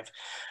need to have.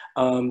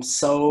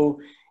 So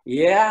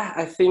yeah,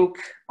 I think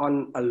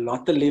on a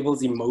lot of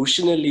levels,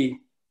 emotionally,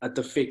 it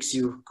affects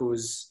you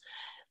because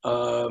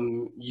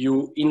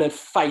you in a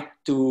fight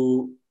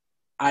to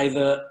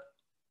either,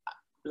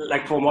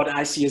 like from what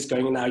I see is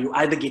going on now, you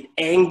either get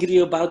angry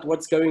about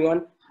what's going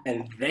on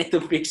and that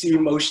affects you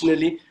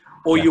emotionally,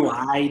 or you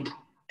hide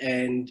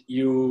and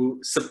you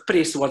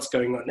suppress what's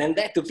going on and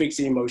that affects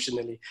you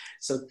emotionally.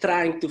 So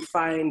trying to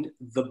find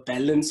the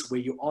balance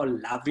where you are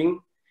loving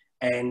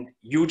and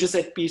you just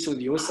at peace with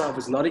yourself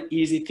is not an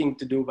easy thing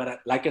to do. But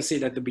like I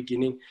said at the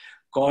beginning,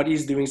 God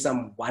is doing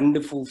some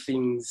wonderful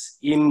things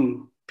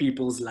in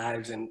people's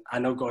lives. And I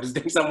know God is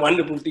doing some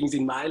wonderful things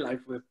in my life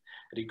with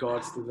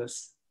regards to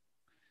this.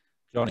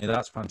 Johnny,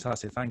 that's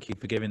fantastic. Thank you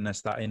for giving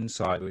us that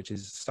insight, which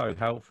is so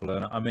helpful.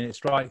 And I mean, it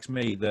strikes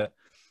me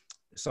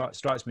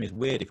as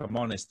weird, if I'm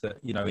honest, that,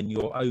 you know, in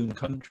your own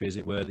country, as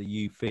it were, that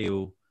you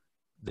feel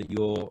that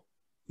you're,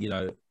 you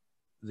know,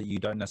 that you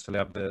don't necessarily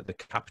have the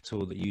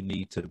capital that you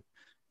need to,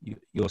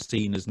 you're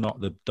seen as not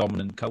the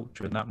dominant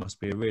culture. And that must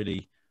be a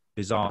really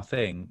bizarre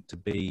thing to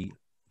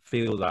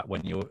feel that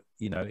when you're,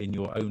 you know, in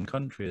your own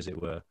country, as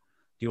it were.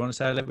 Do you want to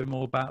say a little bit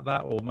more about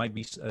that, or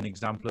maybe an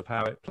example of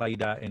how it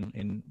played out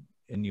in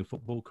your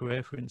football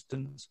career, for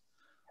instance?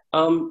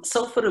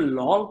 So for a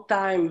long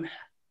time,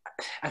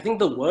 I think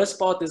the worst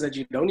part is that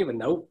you don't even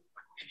know.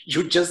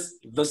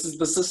 This is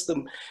the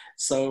system.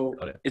 So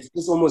it's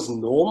just almost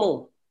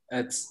normal.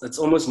 It's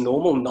almost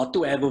normal not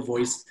to have a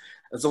voice.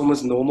 It's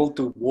almost normal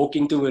to walk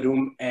into a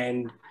room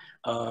and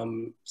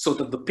sort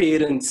of the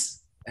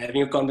parents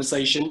having a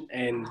conversation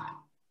and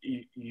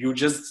you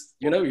just,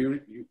 you know,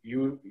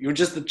 you're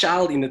just a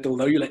child in it,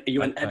 although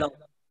you're an adult,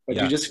 but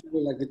you just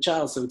feel like the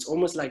child. So it's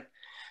almost like,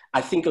 I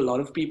think a lot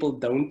of people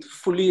don't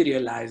fully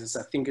realize this.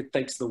 I think it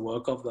takes the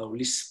work of the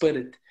Holy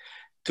Spirit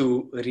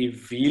to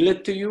reveal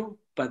it to you,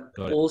 but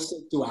also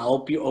to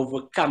help you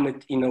overcome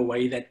it in a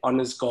way that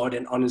honors God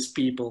and honors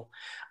people.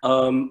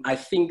 I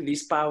think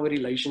these power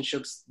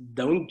relationships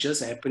don't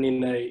just happen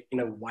in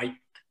a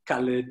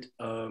white-colored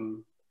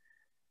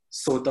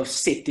sort of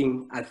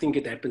setting. I think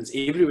it happens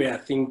everywhere. I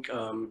think,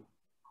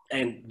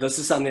 and this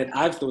is something that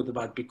I've thought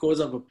about, because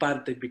of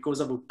apartheid, because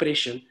of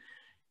oppression,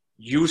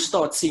 you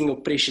start seeing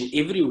oppression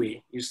everywhere.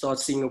 You start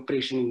seeing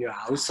oppression in your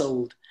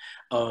household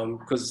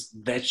because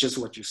that's just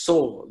what you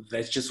saw.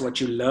 That's just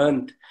what you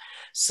learned.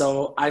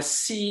 So I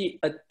see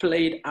it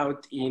played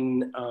out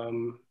in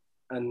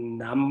a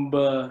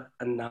number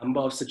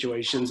of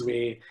situations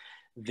where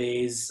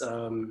there's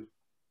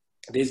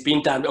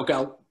been time. Okay,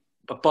 I'll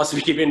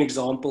possibly give you an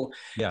example.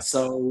 Yeah.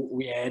 So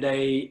we had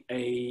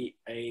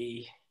a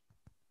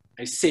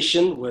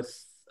session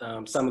with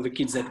some of the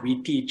kids that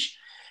we teach,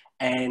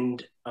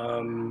 and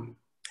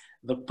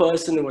the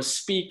person who was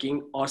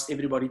speaking asked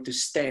everybody to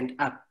stand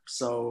up.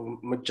 So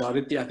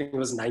majority, I think it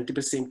was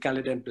 90%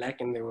 colored and black,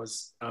 and there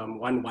was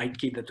one white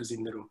kid that was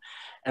in the room.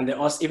 And they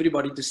asked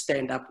everybody to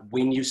stand up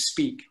when you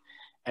speak.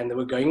 And they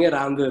were going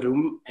around the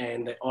room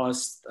and they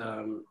asked,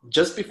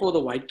 just before the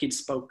white kid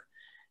spoke,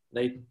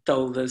 they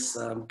told this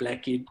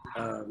black kid,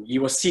 he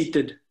was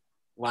seated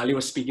while he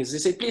was speaking. So they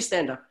said, please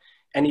stand up.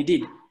 And he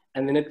did.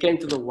 And then it came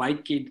to the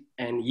white kid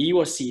and he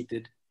was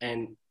seated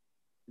and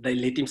they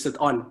let him sit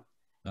on.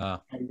 And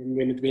then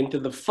when it went to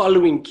the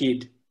following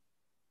kid,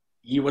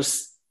 he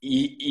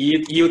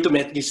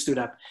automatically stood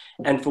up.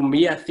 And for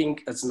me, I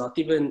think it's not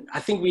even, I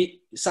think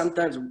we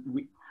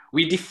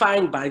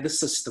define by the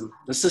system.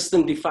 The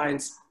system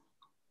defines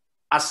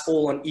us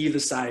all on either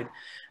side.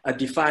 It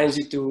defines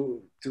you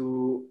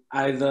to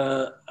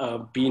either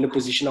be in a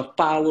position of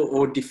power,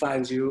 or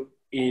defines you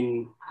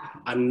in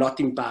I'm not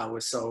in power.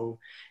 So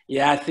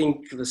yeah, I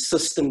think the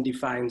system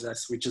defines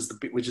us, which is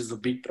the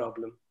big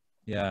problem.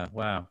 Yeah,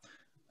 wow.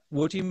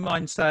 Would you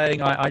mind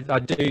saying, I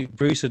do,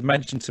 Bruce had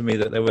mentioned to me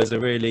that there was a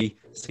really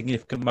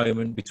significant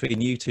moment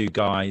between you two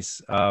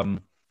guys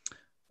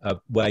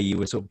where you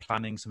were sort of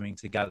planning something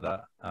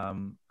together.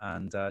 Do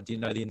you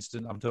know the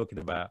incident I'm talking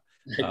about?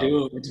 I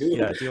do.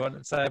 Yeah, do you want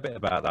to say a bit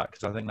about that?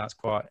 Because I think that's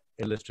quite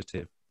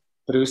illustrative.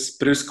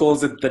 Bruce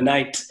calls it the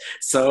night.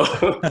 So,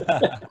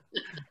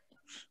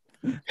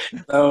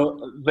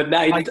 so the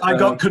night. I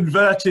got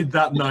converted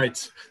that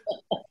night.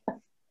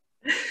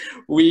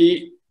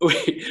 We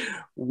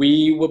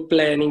were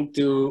planning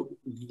to,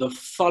 the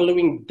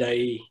following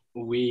day,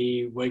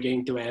 we were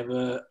going to have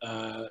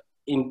a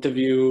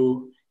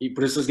interview.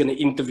 Bruce was going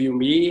to interview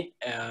me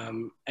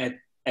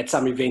at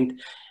some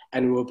event,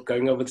 and we were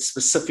going over the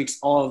specifics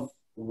of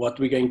what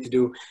we're going to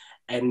do.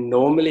 And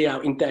normally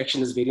our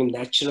interaction is very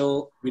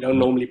natural. We don't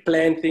normally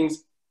plan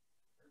things.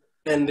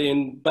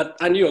 But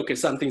I knew, okay,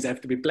 some things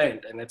have to be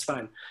planned, and that's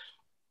fine.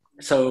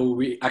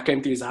 So I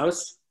came to his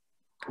house.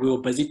 We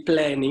were busy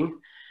planning,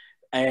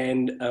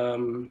 and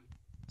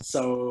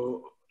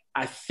so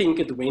I think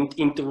it went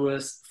into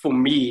for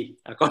me,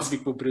 I can't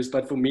speak for Bruce,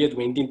 but for me it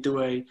went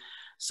into a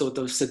sort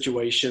of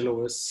situation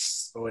or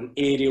an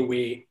area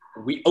where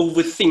we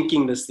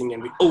overthinking this thing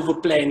and we over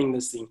planning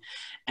this thing.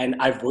 And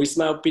I voiced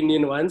my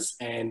opinion once,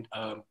 and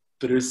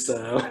Bruce,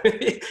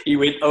 he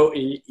went, oh,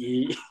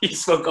 he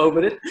spoke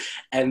over it.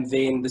 And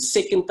then the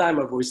second time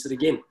I voiced it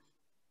again,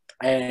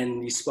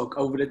 and he spoke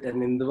over it.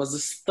 And then there was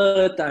this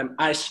third time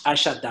I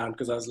shut down,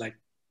 because I was like,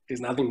 there's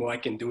nothing more I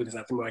can do. There's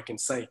nothing more I can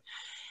say.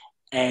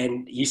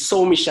 And he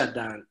saw me shut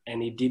down,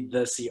 and he did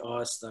this. He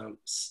asked,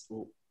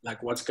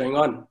 like, what's going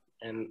on?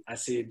 And I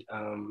said,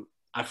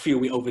 I feel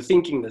we're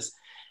overthinking this.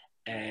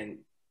 And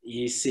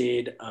he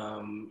said,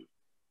 I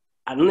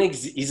don't know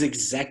his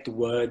exact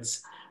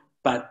words,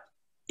 but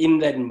in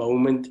that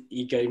moment,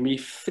 he gave me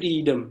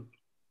freedom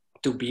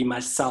to be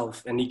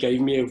myself, and he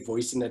gave me a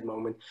voice in that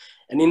moment.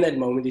 And in that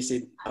moment, he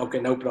said, okay,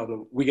 no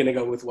problem. We're going to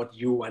go with what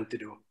you want to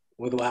do,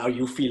 with how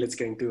you feel it's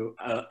going to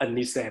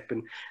needs to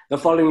happen. The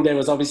following day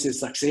was obviously a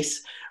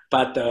success,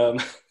 but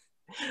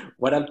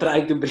what I'm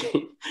trying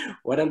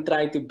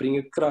to bring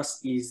across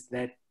is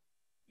that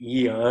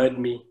he heard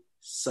me.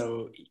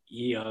 So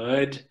he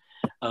heard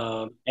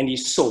and he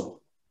saw.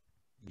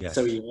 Yes.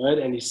 So he heard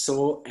and he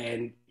saw,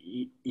 and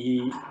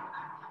he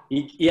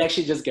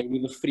actually just gave me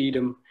the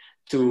freedom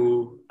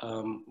to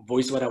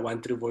voice what I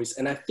want to voice.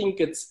 And I think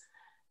it's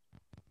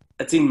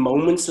in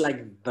moments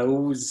like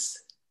those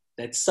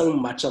that so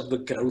much of the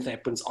growth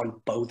happens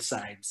on both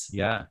sides.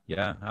 Yeah,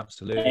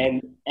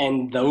 absolutely.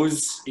 And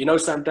those,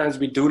 sometimes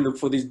we do look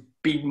for these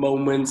big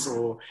moments,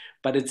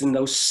 but it's in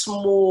those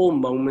small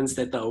moments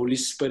that the Holy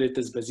Spirit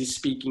is busy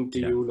speaking to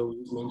you.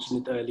 Louise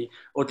mentioned it early,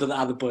 or to the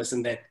other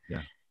person that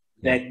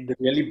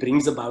really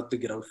brings about the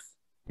growth.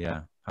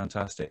 Yeah,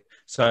 fantastic.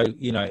 So,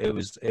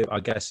 I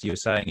guess you were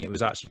saying it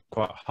was actually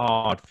quite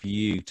hard for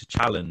you to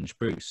challenge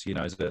Bruce,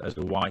 as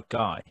a white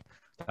guy.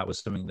 That was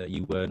something that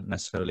you weren't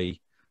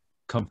necessarily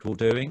comfortable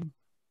doing.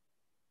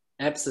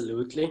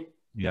 Absolutely.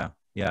 Yeah.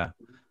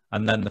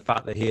 And then the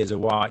fact that he is a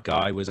white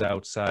guy was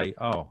able to say,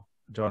 oh,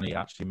 Johnny,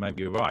 actually,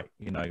 maybe you're right.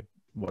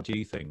 What do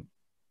you think?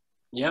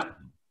 Yeah.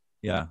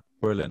 Yeah.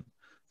 Brilliant.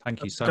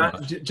 Thank you so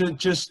much.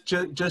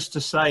 Just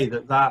to say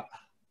that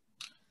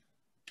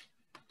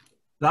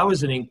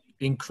was an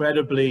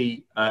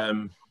incredibly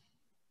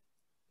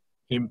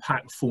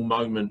impactful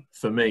moment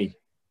for me.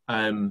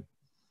 And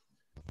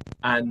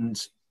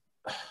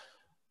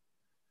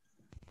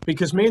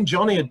because me and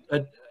Johnny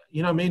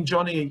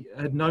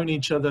had known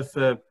each other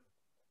for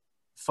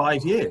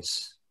 5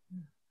 years.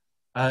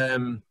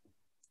 And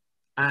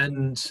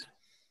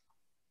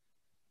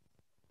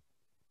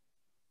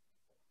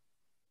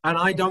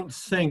I don't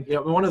think,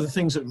 one of the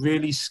things that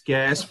really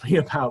scares me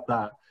about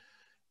that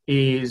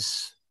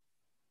is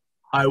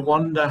I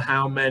wonder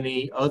how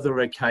many other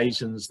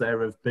occasions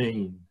there have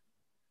been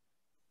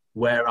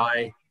where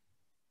I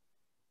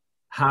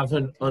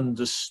haven't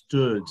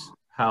understood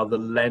how the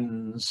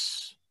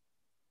lens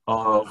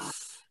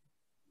of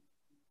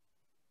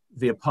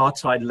the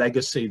apartheid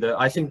legacy, that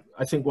I think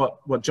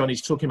what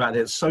Johnny's talking about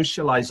there, the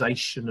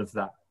socialization of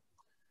that.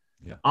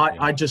 Yeah,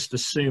 I just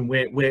assume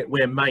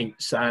we're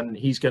mates, and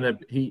he's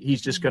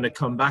just gonna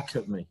come back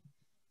at me,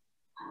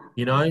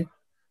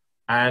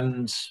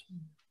 and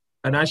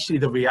actually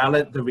the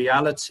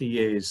reality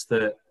is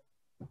that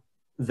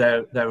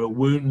there are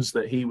wounds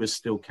that he was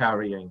still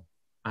carrying,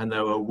 and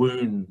there are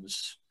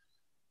wounds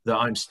that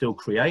I'm still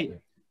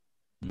creating.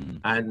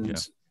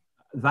 And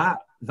that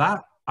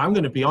I'm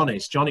going to be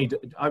honest, Johnny,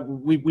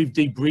 we've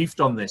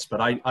debriefed on this, but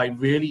I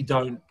really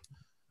don't.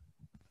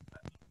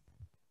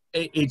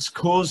 It's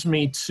caused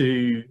me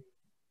to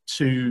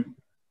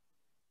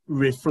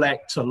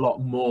reflect a lot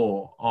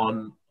more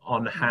on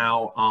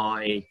how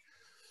I,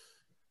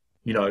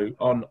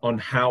 on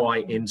how I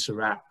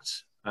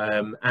interact,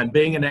 and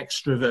being an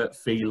extrovert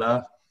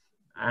feeler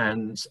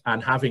and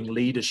having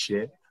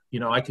leadership.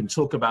 I can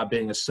talk about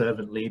being a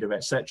servant leader,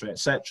 etc.,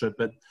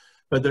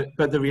 but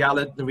the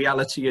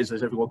reality is,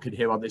 as everyone could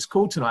hear on this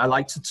call tonight, I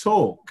like to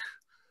talk,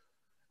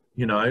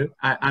 and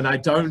I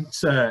don't.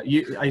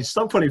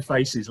 Stop putting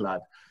faces,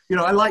 lad.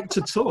 I like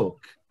to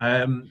talk,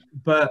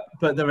 but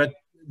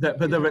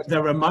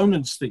there are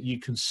moments that you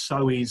can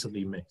so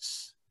easily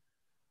miss.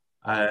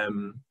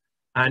 And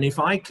if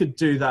I could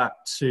do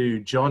that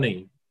to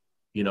Johnny,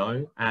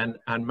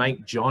 and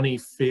make Johnny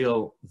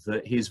feel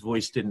that his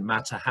voice didn't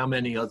matter, how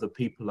many other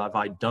people have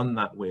I done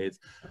that with?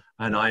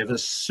 And I've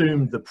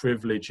assumed the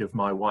privilege of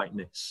my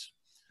whiteness.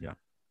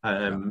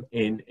 In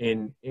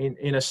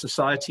a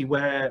society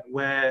where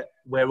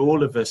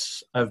all of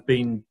us have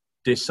been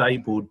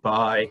disabled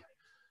by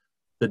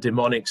the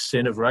demonic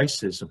sin of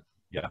racism.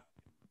 Yeah,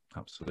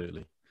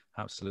 absolutely.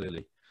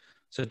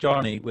 So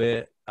Johnny,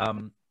 we're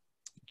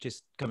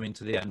just coming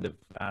to the end of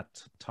our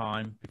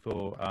time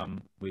before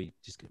we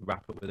just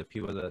wrap up with a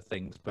few other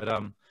things. But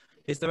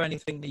is there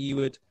anything that you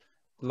would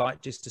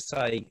like just to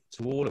say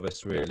to all of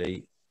us,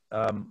 really?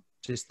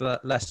 Just the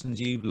lessons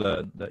you've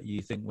learned that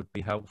you think would be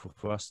helpful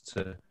for us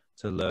to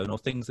learn, or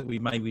things that we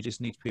maybe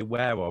just need to be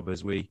aware of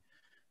as we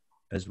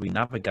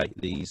navigate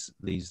these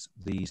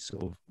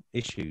sort of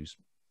issues?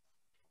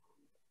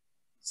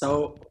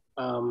 So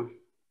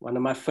one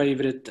of my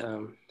favorite,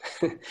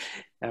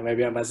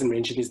 maybe I mustn't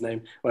mention his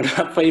name, one of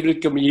my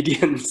favorite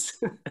comedians,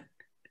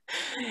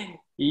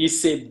 he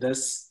said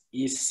this,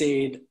 he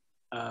said,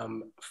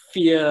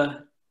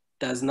 fear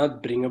does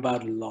not bring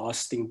about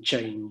lasting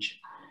change.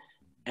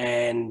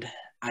 And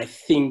I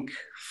think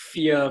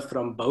fear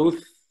from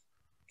both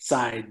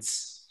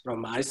sides,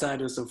 from my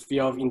side also,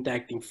 fear of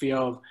interacting, fear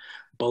of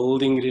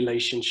building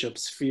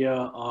relationships, fear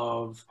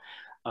of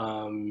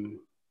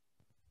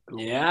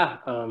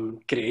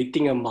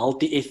creating a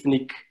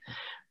multi-ethnic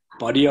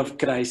body of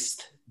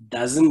Christ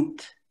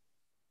doesn't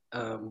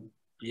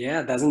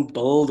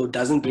build or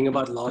doesn't bring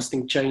about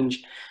lasting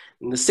change.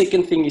 And the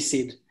second thing he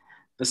said,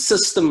 the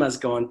system must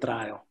go on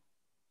trial.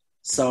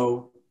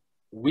 So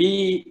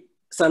we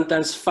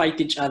sometimes fight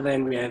each other,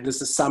 and we have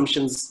these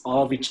assumptions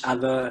of each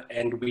other,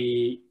 and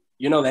we,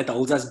 that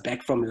holds us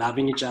back from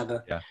loving each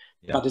other. Yeah.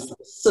 But it's the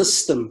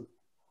system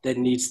that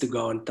needs to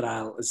go on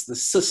trial. It's the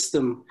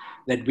system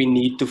that we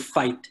need to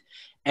fight.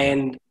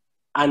 And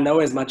I know,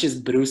 as much as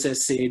Bruce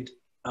has said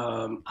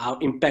how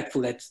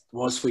impactful that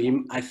was for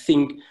him, I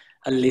think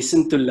a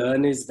lesson to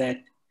learn is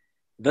that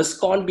this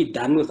can't be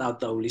done without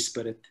the Holy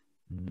Spirit.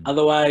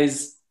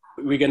 Otherwise,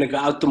 we're going to go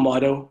out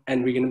tomorrow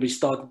and we're going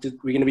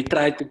to be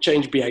trying to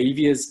change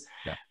behaviors.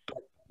 Yeah. But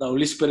the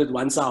Holy Spirit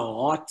wants our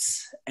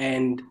hearts,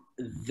 and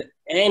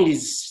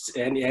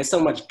he has so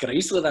much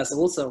grace with us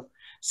also.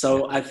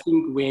 So I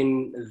think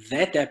when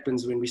that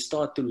happens, when we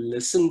start to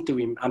listen to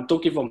him, I'm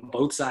talking from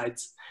both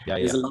sides.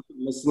 There's a lot of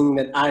listening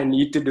that I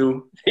need to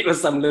do. There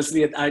was some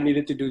listening that I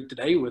needed to do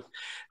today with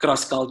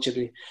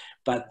cross-culturally.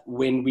 But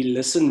when we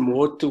listen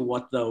more to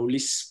what the Holy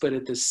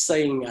Spirit is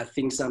saying, I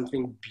think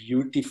something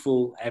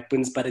beautiful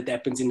happens, but it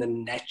happens in a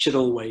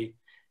natural way.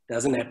 It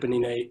doesn't happen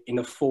in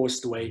a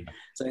forced way.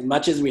 So as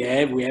much as we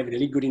have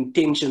really good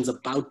intentions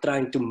about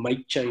trying to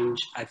make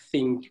change, I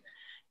think,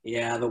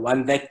 the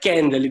one that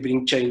can really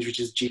bring change, which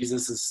is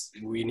Jesus, is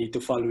we need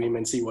to follow him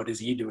and see what is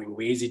he doing,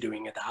 where is he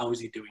doing it, how is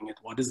he doing it,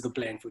 what is the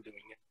plan for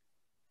doing it.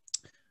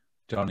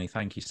 Johnny,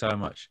 thank you so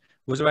much.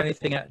 Was there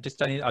anything, I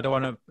don't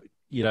want to,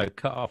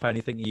 cut off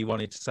anything you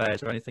wanted to say.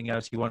 Is there anything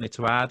else you wanted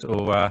to add,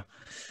 or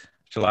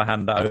shall I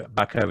hand that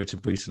back over to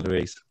Bruce and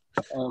Louise?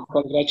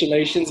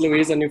 Congratulations,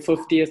 Louise, on your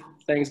 50th.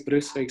 Thanks,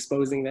 Bruce, for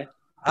exposing that.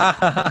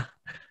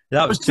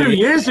 That was 2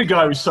 years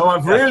ago, so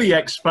I've really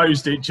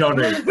exposed it,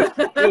 Johnny.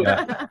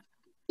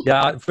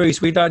 Yeah,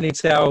 Bruce, we don't need to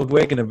say how old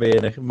we're going to be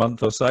in a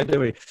month or so, do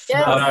we?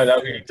 Yes. No,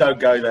 don't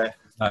go there.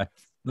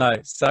 No.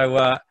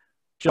 So,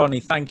 Johnny,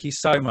 thank you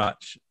so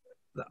much.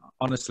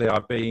 Honestly,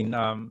 I've been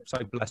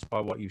so blessed by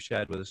what you've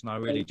shared with us, and I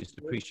really just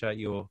appreciate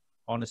your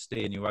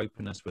honesty and your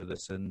openness with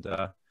us. And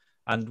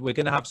we're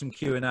going to have some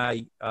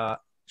Q&A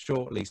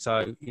shortly.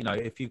 So,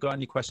 if you've got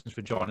any questions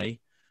for Johnny,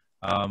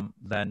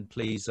 then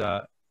please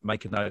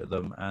make a note of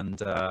them,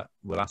 and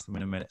we'll ask them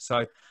in a minute.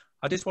 So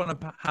I just want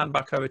to hand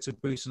back over to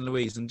Bruce and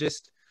Louise, and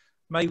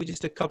maybe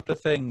just a couple of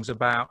things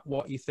about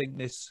what you think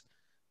this,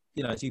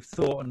 as you've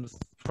thought and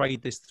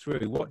prayed this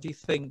through, what do you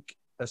think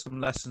are some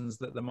lessons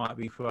that there might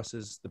be for us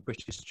as the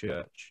British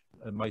Church,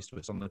 and most of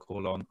us on the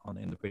call on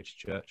in the British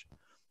Church?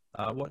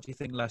 What do you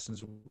think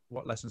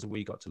what lessons have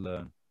we got to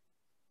learn?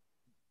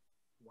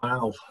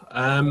 Wow.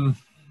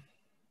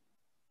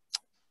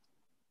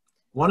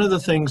 One of the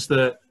things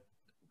that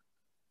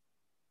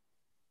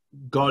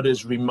God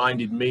has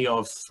reminded me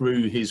of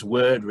through his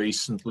word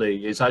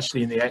recently is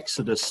actually in the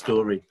Exodus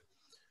story,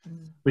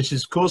 which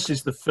of course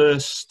is the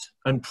first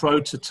and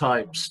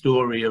prototype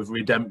story of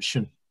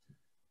redemption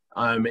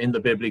in the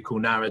biblical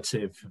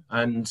narrative.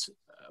 And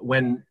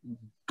when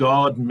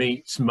God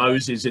meets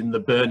Moses in the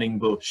burning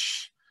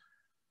bush,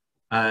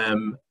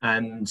 and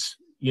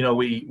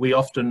we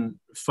often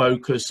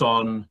focus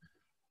on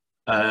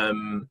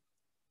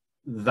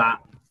that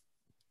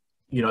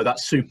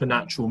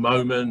supernatural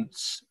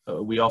moment.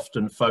 We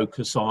often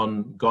focus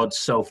on God's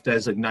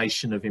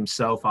self-designation of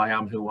himself, I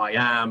am who I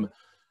am,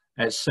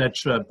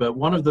 etc. But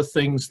one of the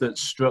things that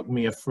struck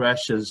me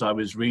afresh as I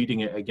was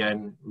reading it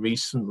again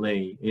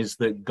recently is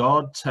that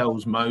God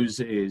tells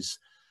Moses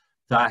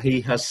that he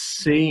has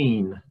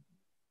seen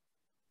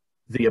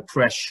the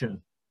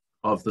oppression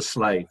of the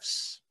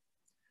slaves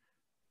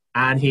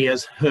and he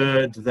has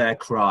heard their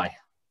cry.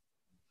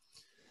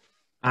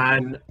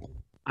 And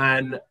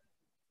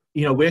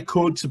we're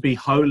called to be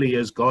holy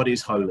as God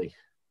is holy.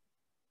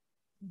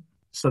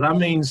 So that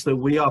means that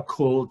we are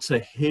called to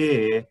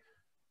hear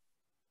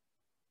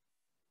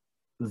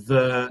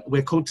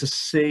we're called to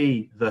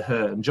see the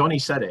hurt. And Johnny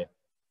said it.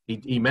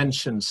 He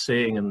mentioned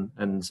seeing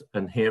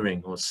and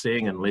hearing, or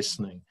seeing and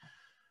listening.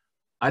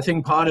 I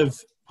think part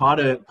of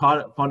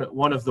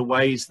one of the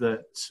ways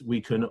that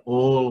we can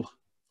all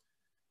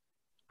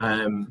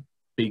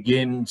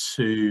begin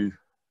to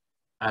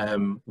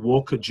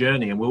walk a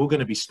journey, and we're all going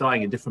to be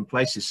starting in different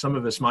places. Some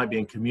of us might be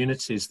in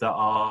communities that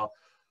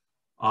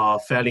are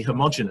fairly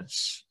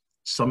homogenous.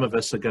 Some of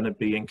us are going to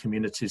be in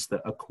communities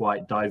that are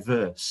quite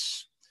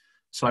diverse.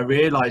 So I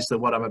realize that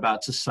what I'm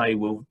about to say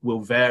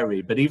will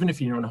vary, but even if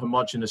you're in a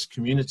homogenous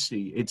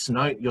community,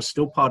 you're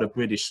still part of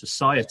British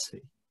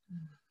society.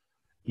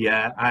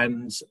 Yeah,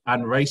 and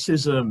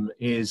racism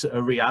is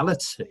a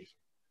reality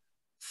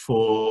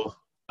for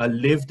a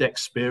lived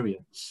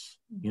experience,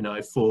 you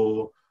know,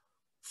 for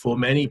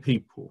many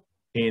people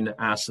in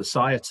our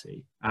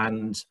society.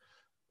 And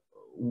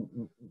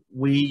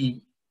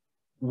we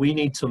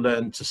need to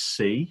learn to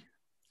see,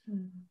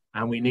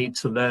 and we need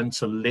to learn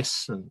to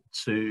listen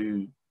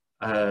to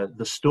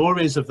the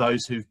stories of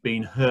those who've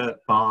been hurt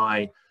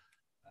by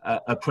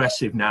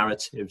oppressive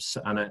narratives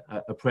and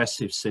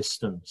oppressive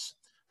systems.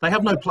 They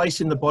have no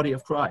place in the body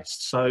of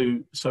Christ.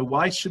 So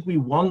why should we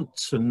want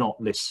to not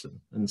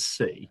listen and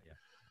see?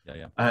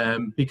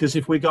 Because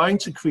if we're going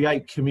to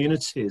create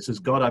communities, as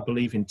God, I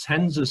believe,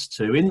 intends us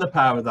to, in the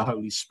power of the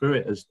Holy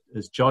Spirit,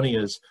 as Johnny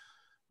has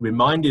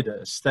reminded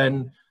us,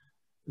 then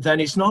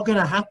it's not going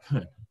to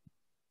happen.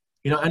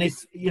 You know, and if,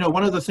 you know,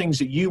 one of the things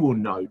that you will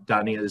know,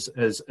 Danny, as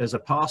a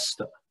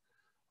pastor,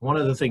 one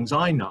of the things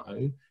I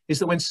know is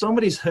that when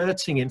somebody's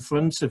hurting in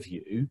front of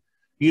you,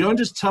 you don't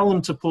just tell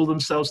them to pull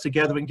themselves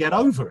together and get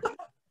over it.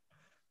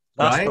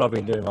 That's right? what I've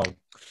been doing wrong.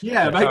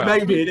 Yeah,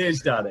 maybe it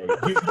is, Danny.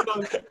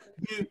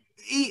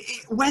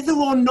 Whether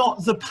or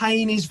not the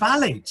pain is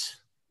valid.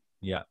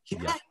 Yeah.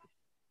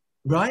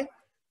 Right?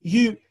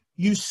 You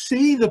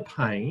see the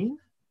pain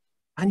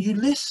and you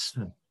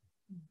listen.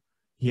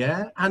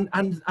 Yeah, and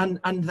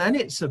then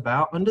it's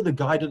about, under the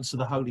guidance of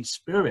the Holy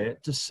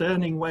Spirit,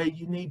 discerning where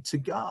you need to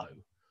go.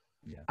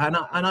 Yeah. And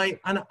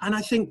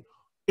I think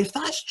if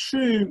that's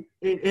true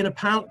in a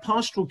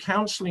pastoral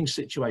counselling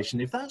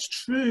situation, if that's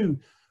true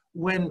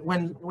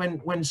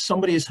when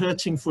somebody is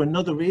hurting for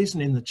another reason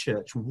in the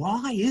church,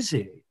 why is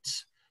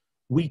it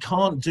we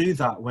can't do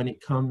that when it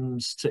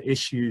comes to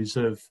issues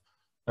of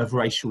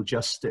racial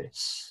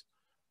justice?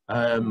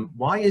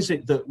 Why is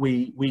it that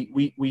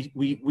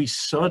we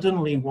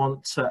suddenly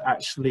want to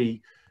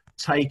actually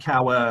take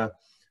our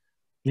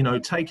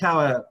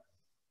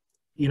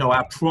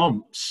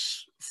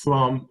prompts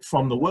from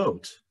the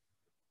world?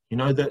 You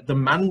know, that the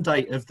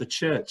mandate of the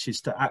church is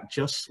to act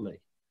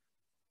justly,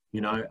 you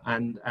know,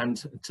 and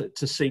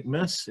to seek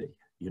mercy,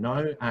 you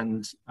know,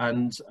 and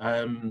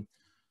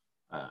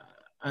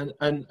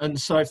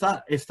so if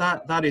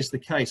that is the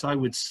case, I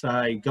would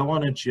say go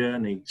on a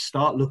journey,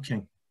 start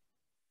looking.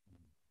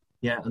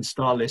 Yeah, and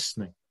start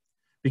listening,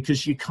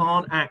 because you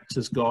can't act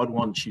as God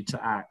wants you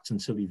to act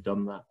until you've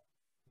done that.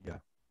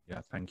 Yeah,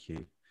 thank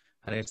you.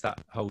 And it's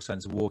that whole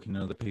sense of walking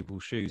in other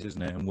people's shoes,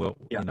 isn't it? And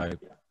you know,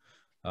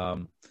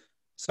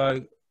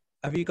 so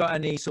have you got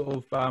any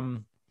sort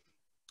of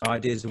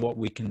ideas of what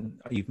we can?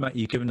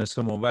 You've given us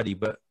some already,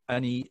 but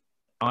any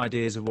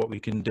ideas of what we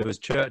can do as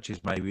churches,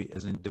 maybe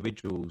as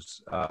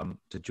individuals,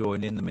 to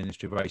join in the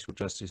ministry of racial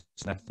justice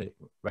and ethnic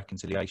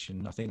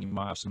reconciliation? I think you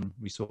might have some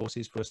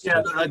resources for us.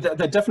 Yeah, there'll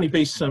definitely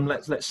be some.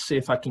 Let's see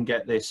if I can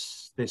get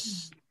this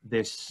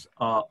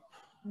up.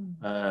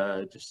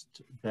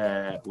 Just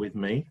bear with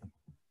me.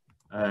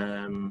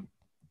 Here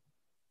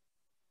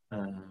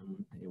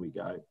we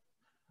go.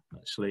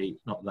 Actually,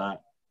 not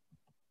that.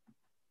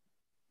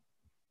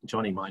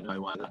 Johnny might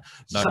know why that.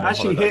 No, so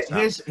actually,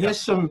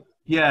 here's some.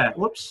 Yeah.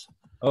 Whoops.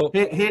 Oh,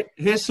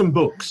 here's some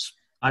books.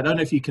 I don't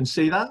know if you can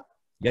see that.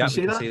 Yeah,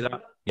 can you see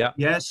that? Yeah.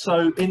 Yeah.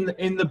 So in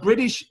the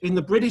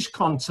British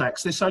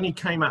context, this only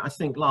came out, I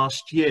think,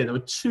 last year. There were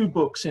two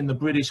books in the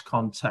British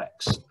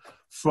context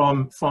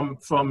from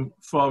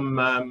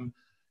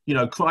you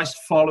know, Christ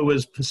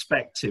followers'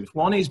 perspective.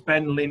 One is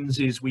Ben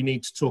Lindsay's "We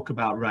Need to Talk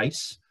About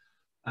Race."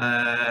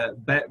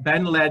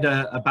 Ben led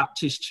a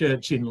Baptist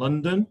church in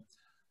London.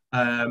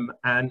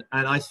 And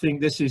I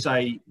think this is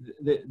an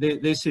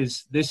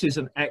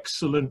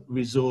excellent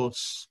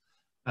resource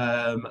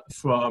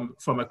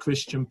from a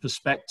Christian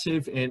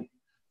perspective,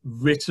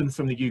 written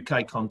from the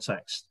UK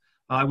context.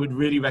 I would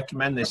really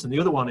recommend this. And the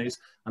other one is,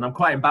 and I'm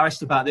quite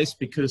embarrassed about this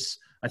because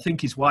I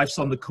think his wife's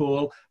on the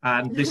call,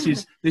 and this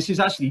is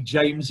actually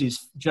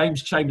James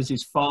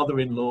Chambers'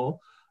 father-in-law.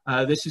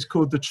 This is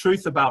called "The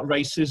Truth About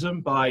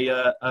Racism" by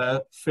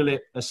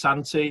Philip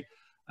Asante.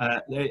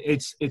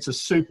 It's a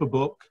super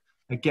book.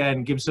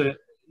 Again, gives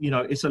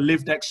it's a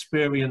lived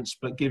experience,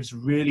 but gives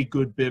really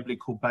good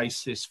biblical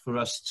basis for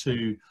us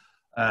to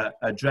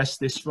address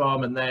this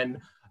from. And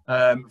then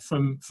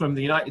from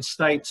the United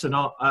States, an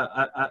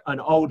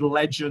old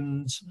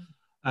legend,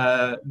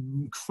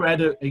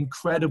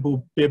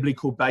 incredible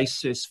biblical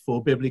basis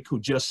for biblical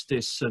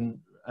justice and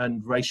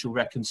racial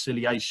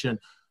reconciliation.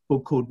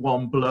 Book called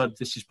 "One Blood."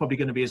 This is probably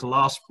going to be his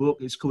last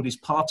book. It's called his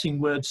 "Parting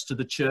Words to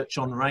the Church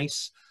on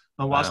Race."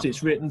 And whilst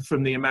it's written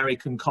from the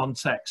American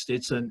context,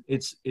 it's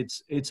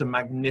a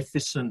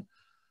magnificent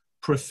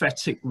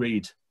prophetic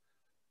read.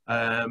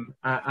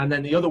 And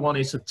then the other one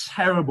is a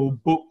terrible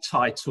book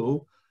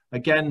title,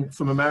 again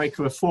from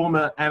America, a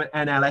former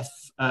NLF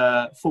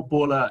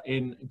footballer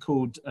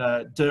called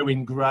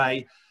Derwin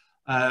Gray.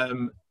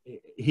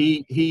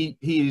 He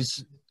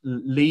is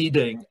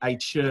leading a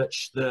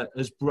church that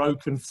has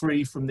broken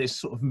free from this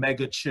sort of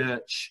mega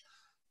church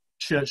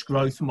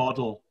growth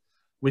model,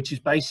 which is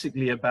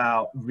basically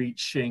about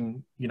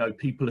reaching, you know,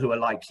 people who are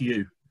like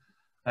you,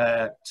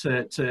 to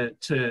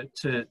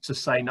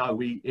say,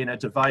 no, in a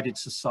divided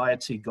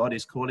society, God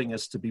is calling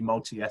us to be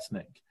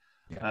multi-ethnic.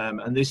 Yeah.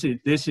 And this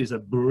is a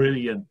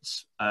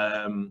brilliant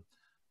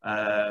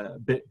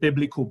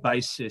biblical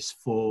basis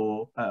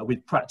for,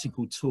 with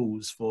practical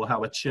tools for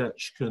how a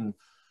church can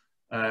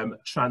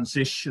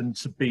transition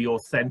to be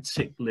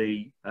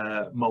authentically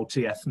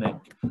multi-ethnic.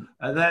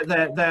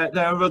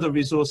 There are other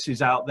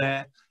resources out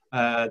there.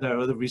 There are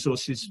other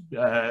resources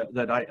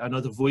and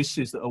other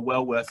voices that are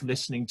well worth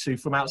listening to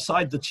from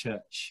outside the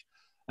church.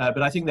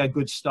 But I think they're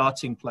good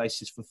starting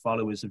places for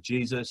followers of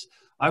Jesus.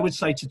 I would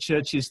say to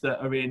churches that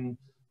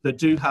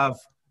do have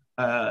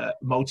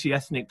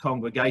multi-ethnic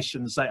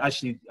congregations, they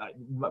actually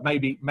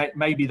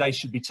maybe they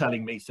should be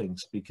telling me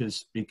things,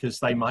 because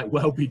they might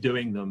well be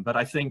doing them. But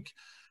I think,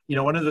 you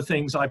know, one of the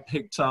things I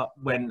picked up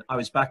when I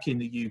was back in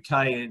the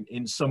UK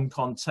in some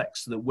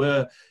contexts that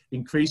were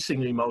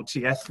increasingly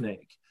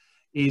multi-ethnic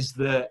is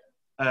that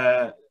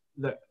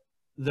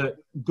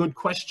good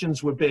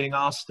questions were being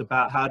asked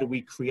about how do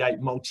we create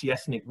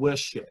multi-ethnic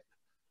worship.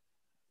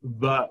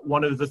 But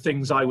one of the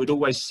things I would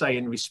always say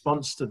in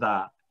response to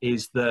that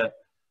is that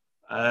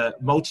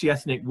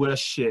multi-ethnic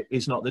worship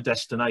is not the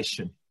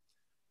destination,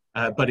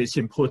 but it's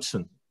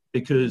important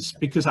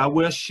because our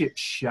worship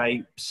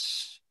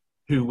shapes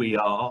who we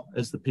are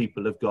as the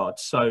people of God.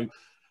 So,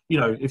 you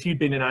know, if you'd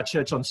been in our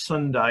church on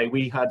Sunday,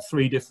 we had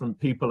 3 different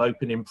people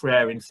open in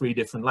prayer in 3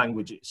 different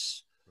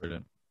languages.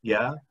 Brilliant.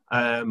 Yeah.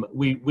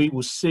 We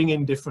will sing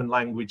in different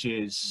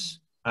languages,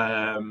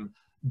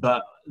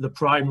 but the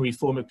primary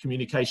form of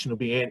communication will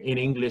be in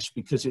English,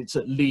 because it's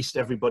at least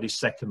everybody's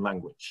second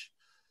language.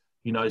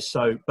 You know,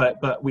 so,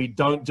 but we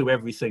don't do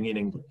everything in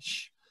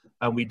English,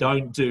 and we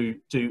don't do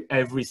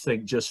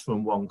everything just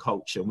from one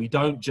culture. We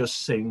don't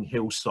just sing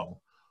Hillsong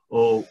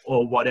or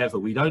whatever.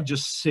 We don't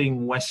just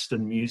sing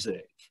Western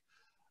music.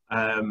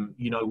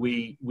 You know,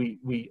 we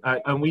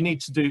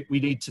need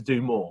to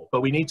do more,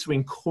 but we need to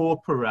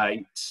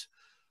incorporate,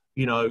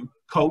 you know,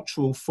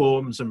 cultural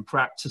forms and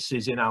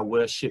practices in our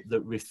worship that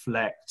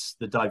reflect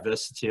the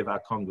diversity of our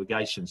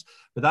congregations.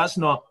 But that's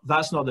not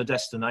the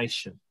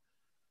destination,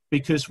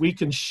 because we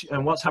can,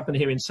 and what's happened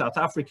here in South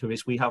Africa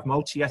is we have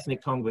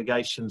multi-ethnic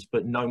congregations,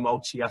 but no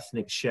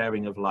multi-ethnic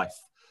sharing of life.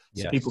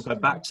 So yes. People go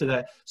back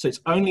to so it's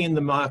only in the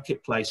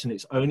marketplace, and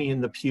it's only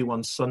in the pew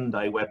on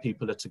Sunday where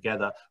people are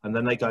together, and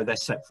then they go their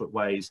separate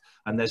ways.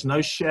 And there's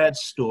no shared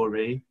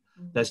story.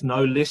 There's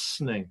no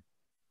listening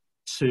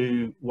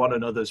to one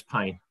another's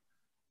pain.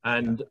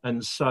 And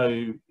so,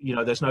 you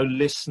know, there's no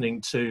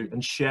listening to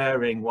and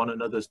sharing one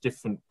another's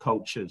different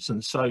cultures.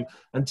 And so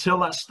until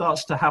that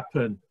starts to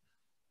happen,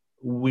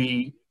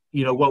 you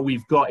know, what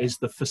we've got is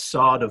the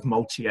facade of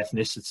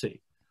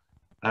multi-ethnicity.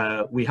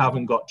 We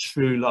haven't got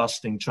true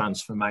lasting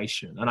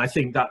transformation. And I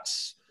think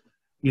that's,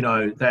 you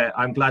know,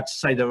 I'm glad to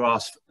say there are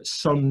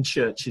some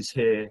churches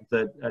here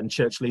and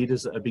church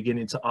leaders that are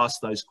beginning to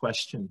ask those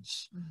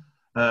questions.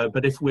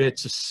 But if we're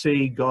to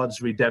see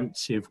God's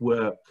redemptive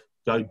work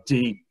go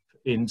deep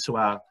into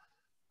our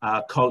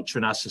culture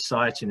and our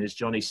society, and as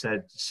Johnny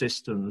said,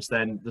 systems,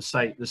 then the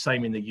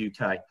same in the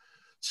UK.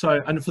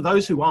 So, and for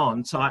those who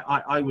aren't,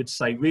 I would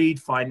say read,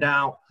 find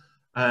out.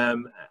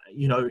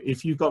 You know,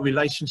 if you've got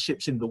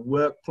relationships in the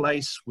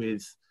workplace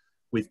with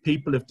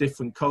people of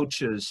different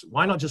cultures,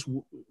 why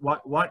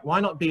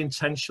not be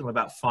intentional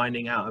about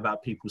finding out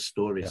about people's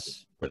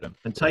stories,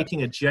 and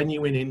taking a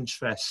genuine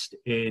interest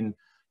in,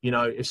 you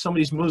know, if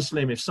somebody's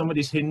Muslim, if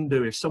somebody's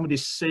Hindu, if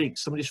somebody's Sikh,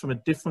 somebody's from a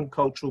different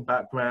cultural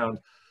background,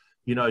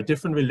 you know,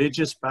 different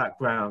religious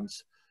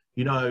backgrounds,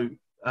 you know,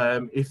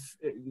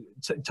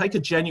 take a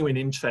genuine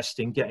interest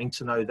in getting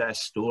to know their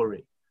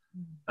story,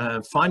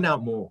 find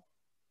out more.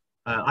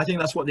 I think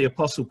that's what the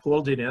Apostle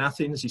Paul did in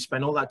Athens. He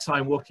spent all that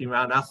time walking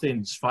around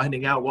Athens,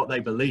 finding out what they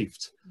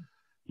believed.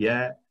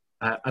 Yeah.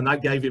 And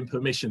that gave him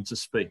permission to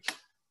speak.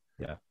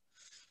 Yeah.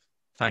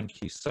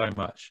 Thank you so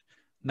much.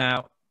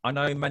 Now, I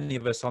know many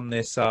of us on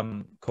this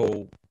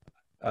call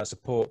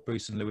support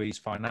Bruce and Louise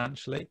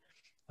financially.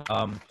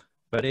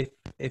 But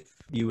if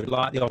you would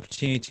like the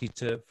opportunity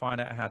to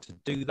find out how to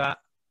do that,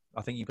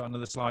 I think you've got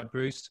another slide,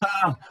 Bruce.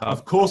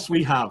 Of course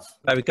we have.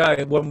 There we go.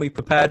 One we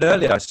prepared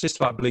earlier. It's just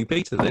like Blue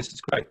Peter. This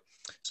is great.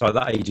 Sorry,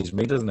 that ages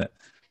me, doesn't it?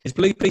 Is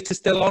Blue Peter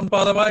still on,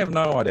 by the way? I have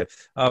no idea.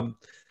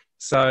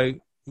 So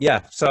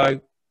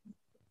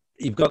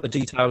you've got the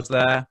details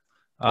there.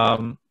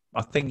 I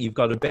think you've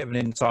got a bit of an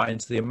insight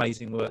into the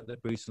amazing work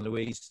that Bruce and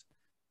Louise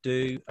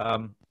do.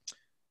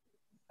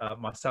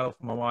 Myself,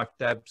 my wife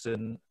Debs,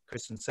 and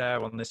Chris and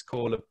Sarah on this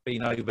call have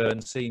been over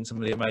and seen some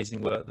of the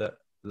amazing work that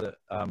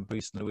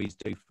Bruce and Louise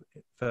do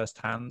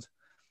firsthand,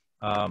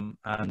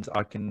 and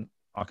I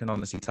can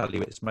honestly tell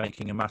you it's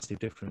making a massive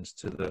difference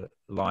to the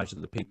lives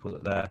of the people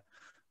that they're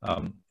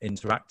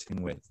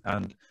interacting with.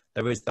 And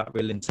there is that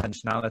real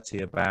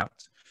intentionality about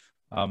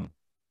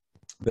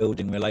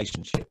building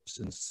relationships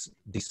and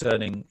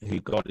discerning who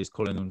God is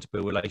calling them to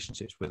build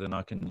relationships with. And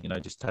I can, you know,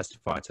 just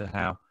testify to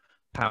how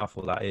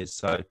powerful that is.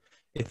 So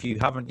if you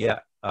haven't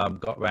yet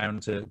got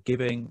around to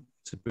giving,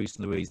 to Bruce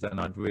and Louise, then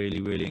I'd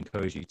really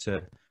encourage you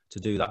to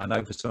do that. I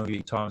know for some of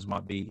you times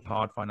might be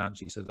hard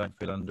financially, so don't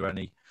feel under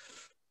any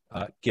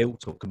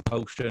guilt or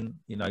compulsion.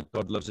 You know,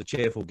 God loves a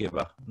cheerful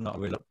giver, not a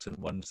reluctant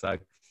one. So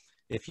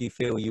if you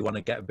feel you want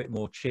to get a bit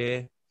more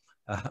cheer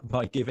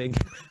by giving,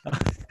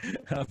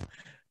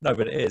 no,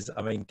 but it is.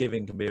 I mean,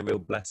 giving can be a real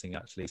blessing,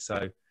 actually.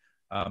 So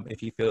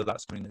if you feel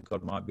that's something that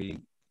God might be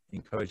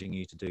encouraging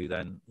you to do,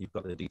 then you've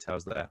got the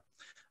details there.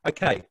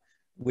 Okay,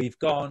 we've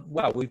gone,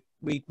 well,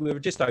 we were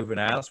just over an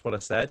hour, that's what I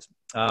said.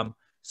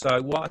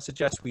 So what I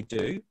suggest we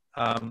do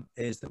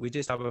is that we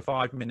just have a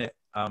 5-minute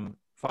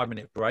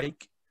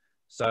break.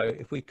 So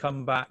if we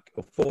come back,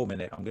 or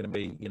 4-minute, I'm going to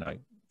be,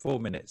 4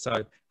 minutes.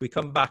 So we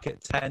come back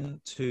at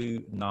 10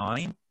 to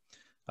 9.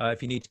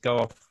 If you need to go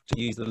off to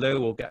use the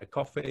loo or get a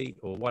coffee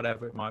or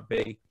whatever it might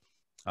be,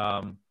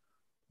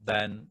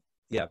 then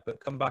yeah,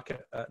 but come back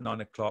at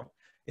 9 o'clock.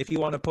 If you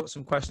want to put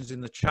some questions in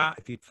the chat,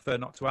 if you prefer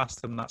not to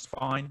ask them, that's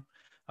fine.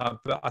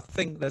 But I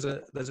think there's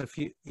a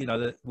few,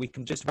 that we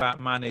can just about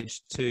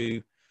manage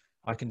to,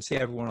 I can see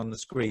everyone on the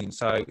screen.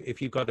 So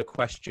if you've got a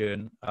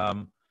question,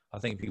 I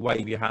think if you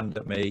wave your hand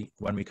at me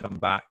when we come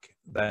back,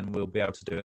 then we'll be able to do